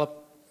being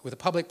developed with a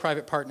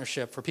public-private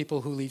partnership for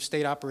people who leave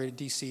state-operated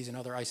DCs and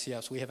other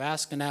ICFs. We have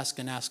asked and asked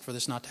and asked for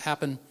this not to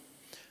happen.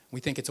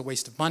 We think it's a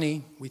waste of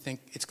money. We think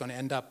it's going to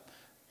end up,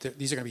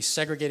 these are going to be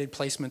segregated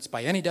placements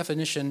by any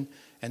definition,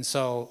 and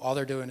so all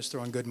they're doing is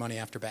throwing good money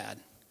after bad.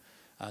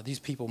 These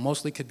people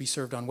mostly could be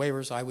served on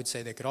waivers. I would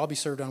say they could all be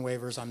served on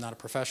waivers. I'm not a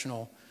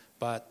professional,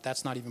 but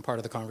that's not even part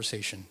of the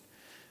conversation.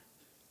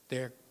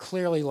 They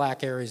clearly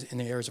lack areas in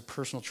the areas of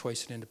personal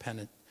choice and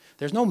independent.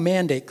 There's no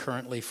mandate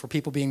currently for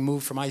people being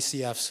moved from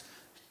ICFs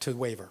to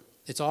waiver.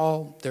 It's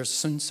all, there's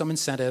some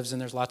incentives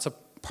and there's lots of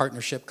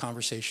partnership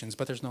conversations,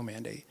 but there's no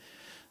mandate.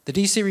 The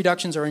DC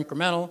reductions are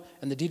incremental,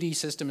 and the DD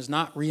system is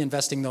not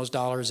reinvesting those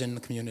dollars in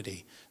the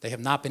community. They have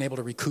not been able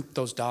to recoup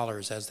those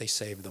dollars as they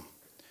save them.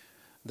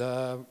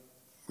 The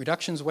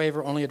reductions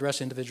waiver only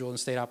address individual and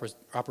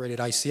state-operated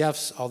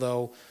ICFs,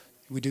 although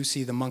we do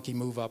see the monkey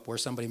move up where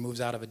somebody moves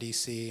out of a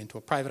DC into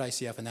a private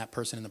ICF, and that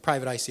person in the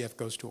private ICF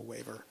goes to a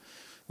waiver,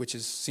 which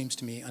seems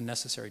to me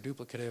unnecessary,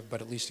 duplicative,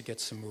 but at least it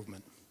gets some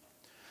movement.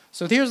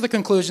 So here's the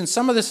conclusion.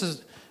 Some of this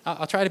is,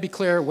 I'll try to be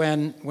clear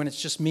when it's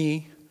just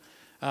me,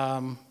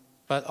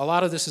 but a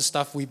lot of this is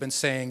stuff we've been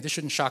saying. This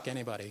shouldn't shock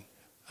anybody.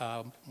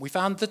 We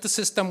found that the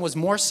system was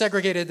more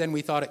segregated than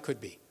we thought it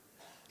could be.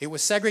 It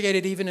was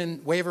segregated even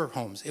in waiver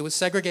homes. It was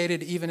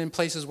segregated even in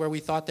places where we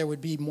thought there would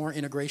be more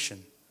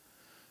integration.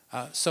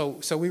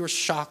 So we were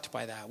shocked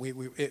by that.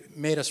 It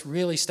made us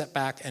really step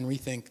back and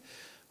rethink,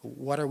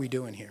 what are we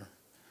doing here?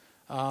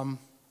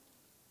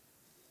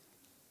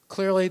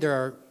 Clearly, there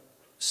are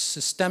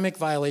systemic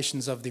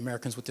violations of the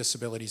Americans with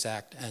Disabilities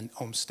Act and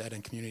Olmstead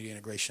and community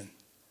integration.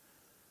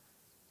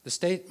 The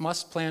state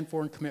must plan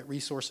for and commit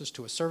resources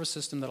to a service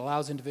system that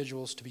allows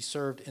individuals to be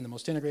served in the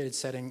most integrated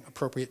setting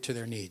appropriate to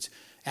their needs,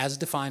 as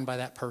defined by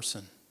that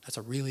person. That's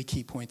a really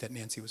key point that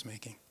Nancy was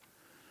making.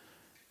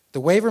 The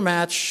waiver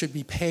match should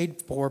be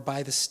paid for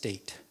by the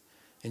state,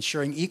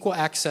 ensuring equal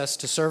access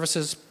to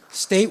services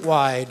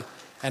statewide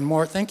and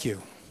more. Thank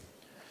you.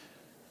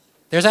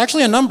 There's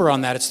actually a number on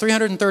that. It's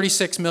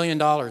 $336 million in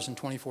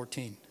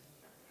 2014.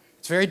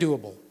 It's very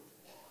doable.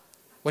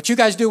 What you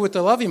guys do with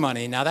the levy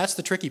money, now that's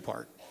the tricky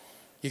part.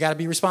 You got to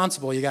be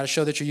responsible. You got to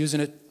show that you're using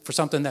it for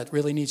something that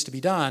really needs to be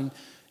done.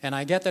 And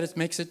I get that it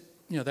makes it,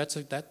 you know, that's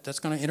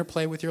going to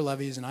interplay with your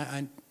levies.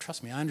 And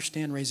trust me, I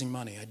understand raising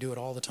money. I do it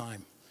all the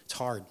time. It's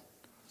hard.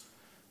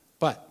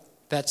 But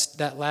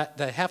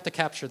they have to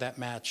capture that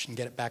match and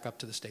get it back up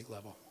to the state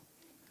level.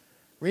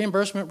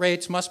 Reimbursement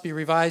rates must be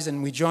revised,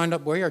 and we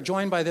are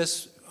joined by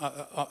this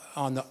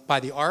by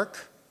the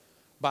ARC,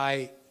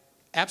 by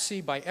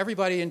APSI, by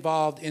everybody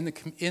involved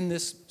in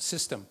this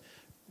system.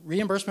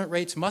 Reimbursement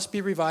rates must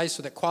be revised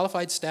so that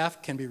qualified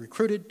staff can be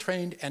recruited,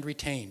 trained, and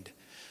retained.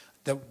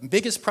 The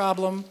biggest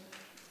problem,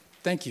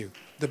 thank you,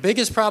 the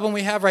biggest problem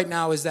we have right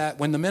now is that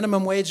when the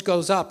minimum wage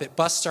goes up, it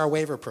busts our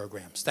waiver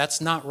programs.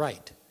 That's not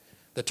right.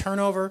 The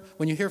turnover,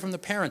 when you hear from the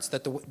parents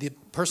that the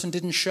person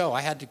didn't show,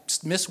 I had to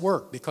miss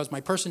work because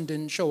my person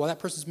didn't show. Well, that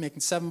person's making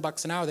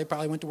 $7 an hour. They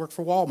probably went to work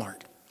for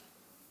Walmart.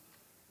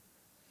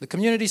 The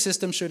community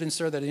system should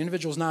ensure that the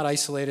individual is not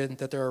isolated,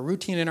 that there are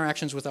routine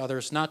interactions with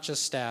others, not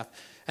just staff.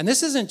 And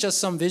this isn't just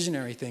some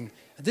visionary thing.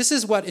 This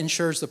is what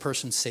ensures the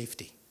person's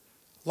safety.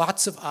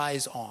 Lots of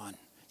eyes on.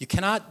 You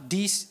cannot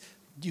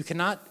desegregate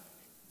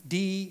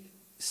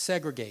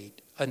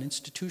an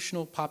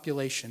institutional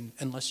population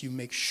unless you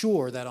make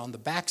sure that on the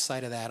back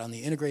side of that, on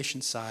the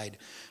integration side,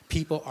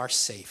 people are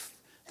safe,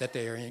 that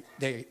they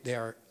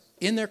are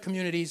in their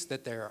communities,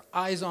 that there are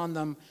eyes on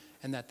them,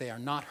 and that they are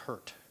not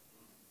hurt.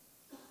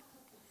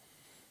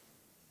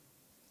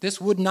 This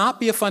would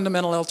not be a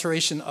fundamental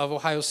alteration of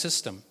Ohio's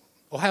system.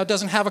 Ohio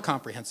doesn't have a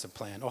comprehensive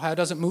plan. Ohio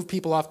doesn't move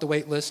people off the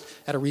wait list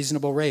at a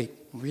reasonable rate.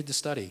 Read the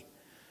study.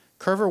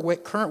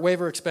 Current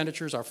waiver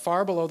expenditures are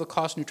far below the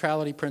cost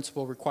neutrality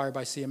principle required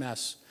by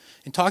CMS.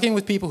 In talking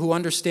with people who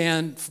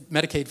understand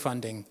Medicaid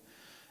funding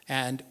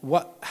and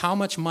how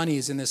much money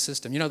is in this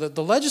system. You know,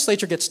 the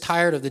legislature gets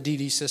tired of the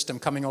DD system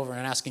coming over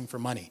and asking for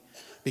money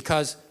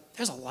because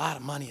there's a lot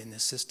of money in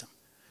this system.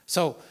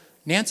 So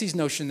Nancy's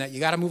notion that you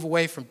got to move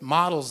away from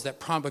models that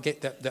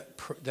propagate,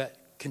 that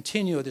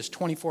continue this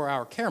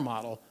 24-hour care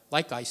model,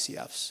 like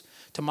ICFs,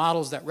 to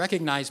models that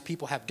recognize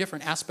people have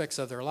different aspects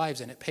of their lives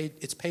and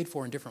it's paid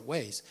for in different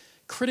ways.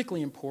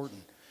 Critically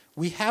important.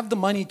 We have the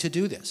money to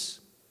do this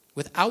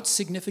without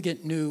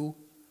significant new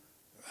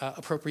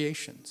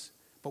appropriations,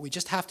 but we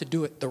just have to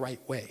do it the right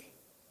way.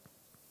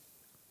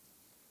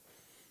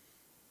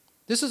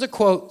 This is a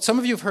quote, some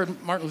of you have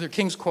heard Martin Luther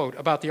King's quote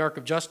about the arc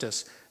of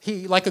justice.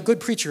 He, like a good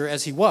preacher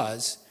as he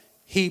was,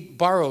 he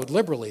borrowed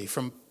liberally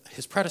from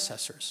his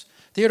predecessors.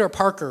 Theodore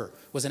Parker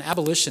was an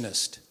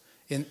abolitionist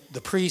in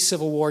the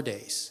pre-Civil War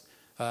days.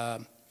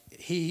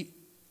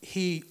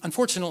 He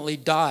unfortunately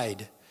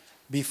died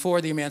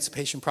before the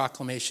Emancipation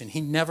Proclamation.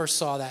 He never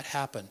saw that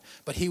happen,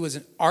 but he was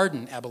an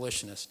ardent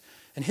abolitionist.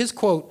 And his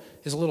quote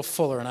is a little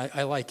fuller, and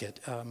I like it.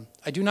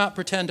 I do not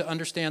pretend to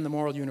understand the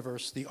moral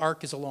universe. The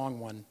arc is a long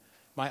one.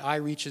 My eye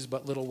reaches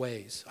but little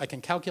ways. I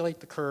can calculate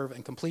the curve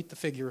and complete the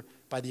figure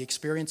by the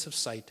experience of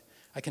sight.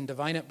 I can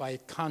divine it by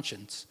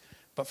conscience.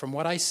 But from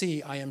what I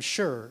see, I am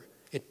sure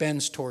it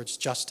bends towards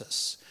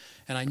justice.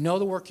 And I know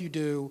the work you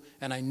do,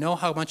 and I know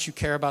how much you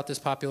care about this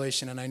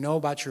population, and I know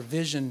about your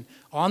vision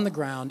on the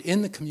ground,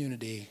 in the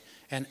community,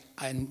 and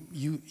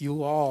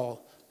you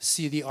all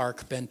see the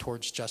arc bend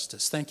towards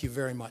justice. Thank you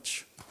very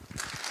much.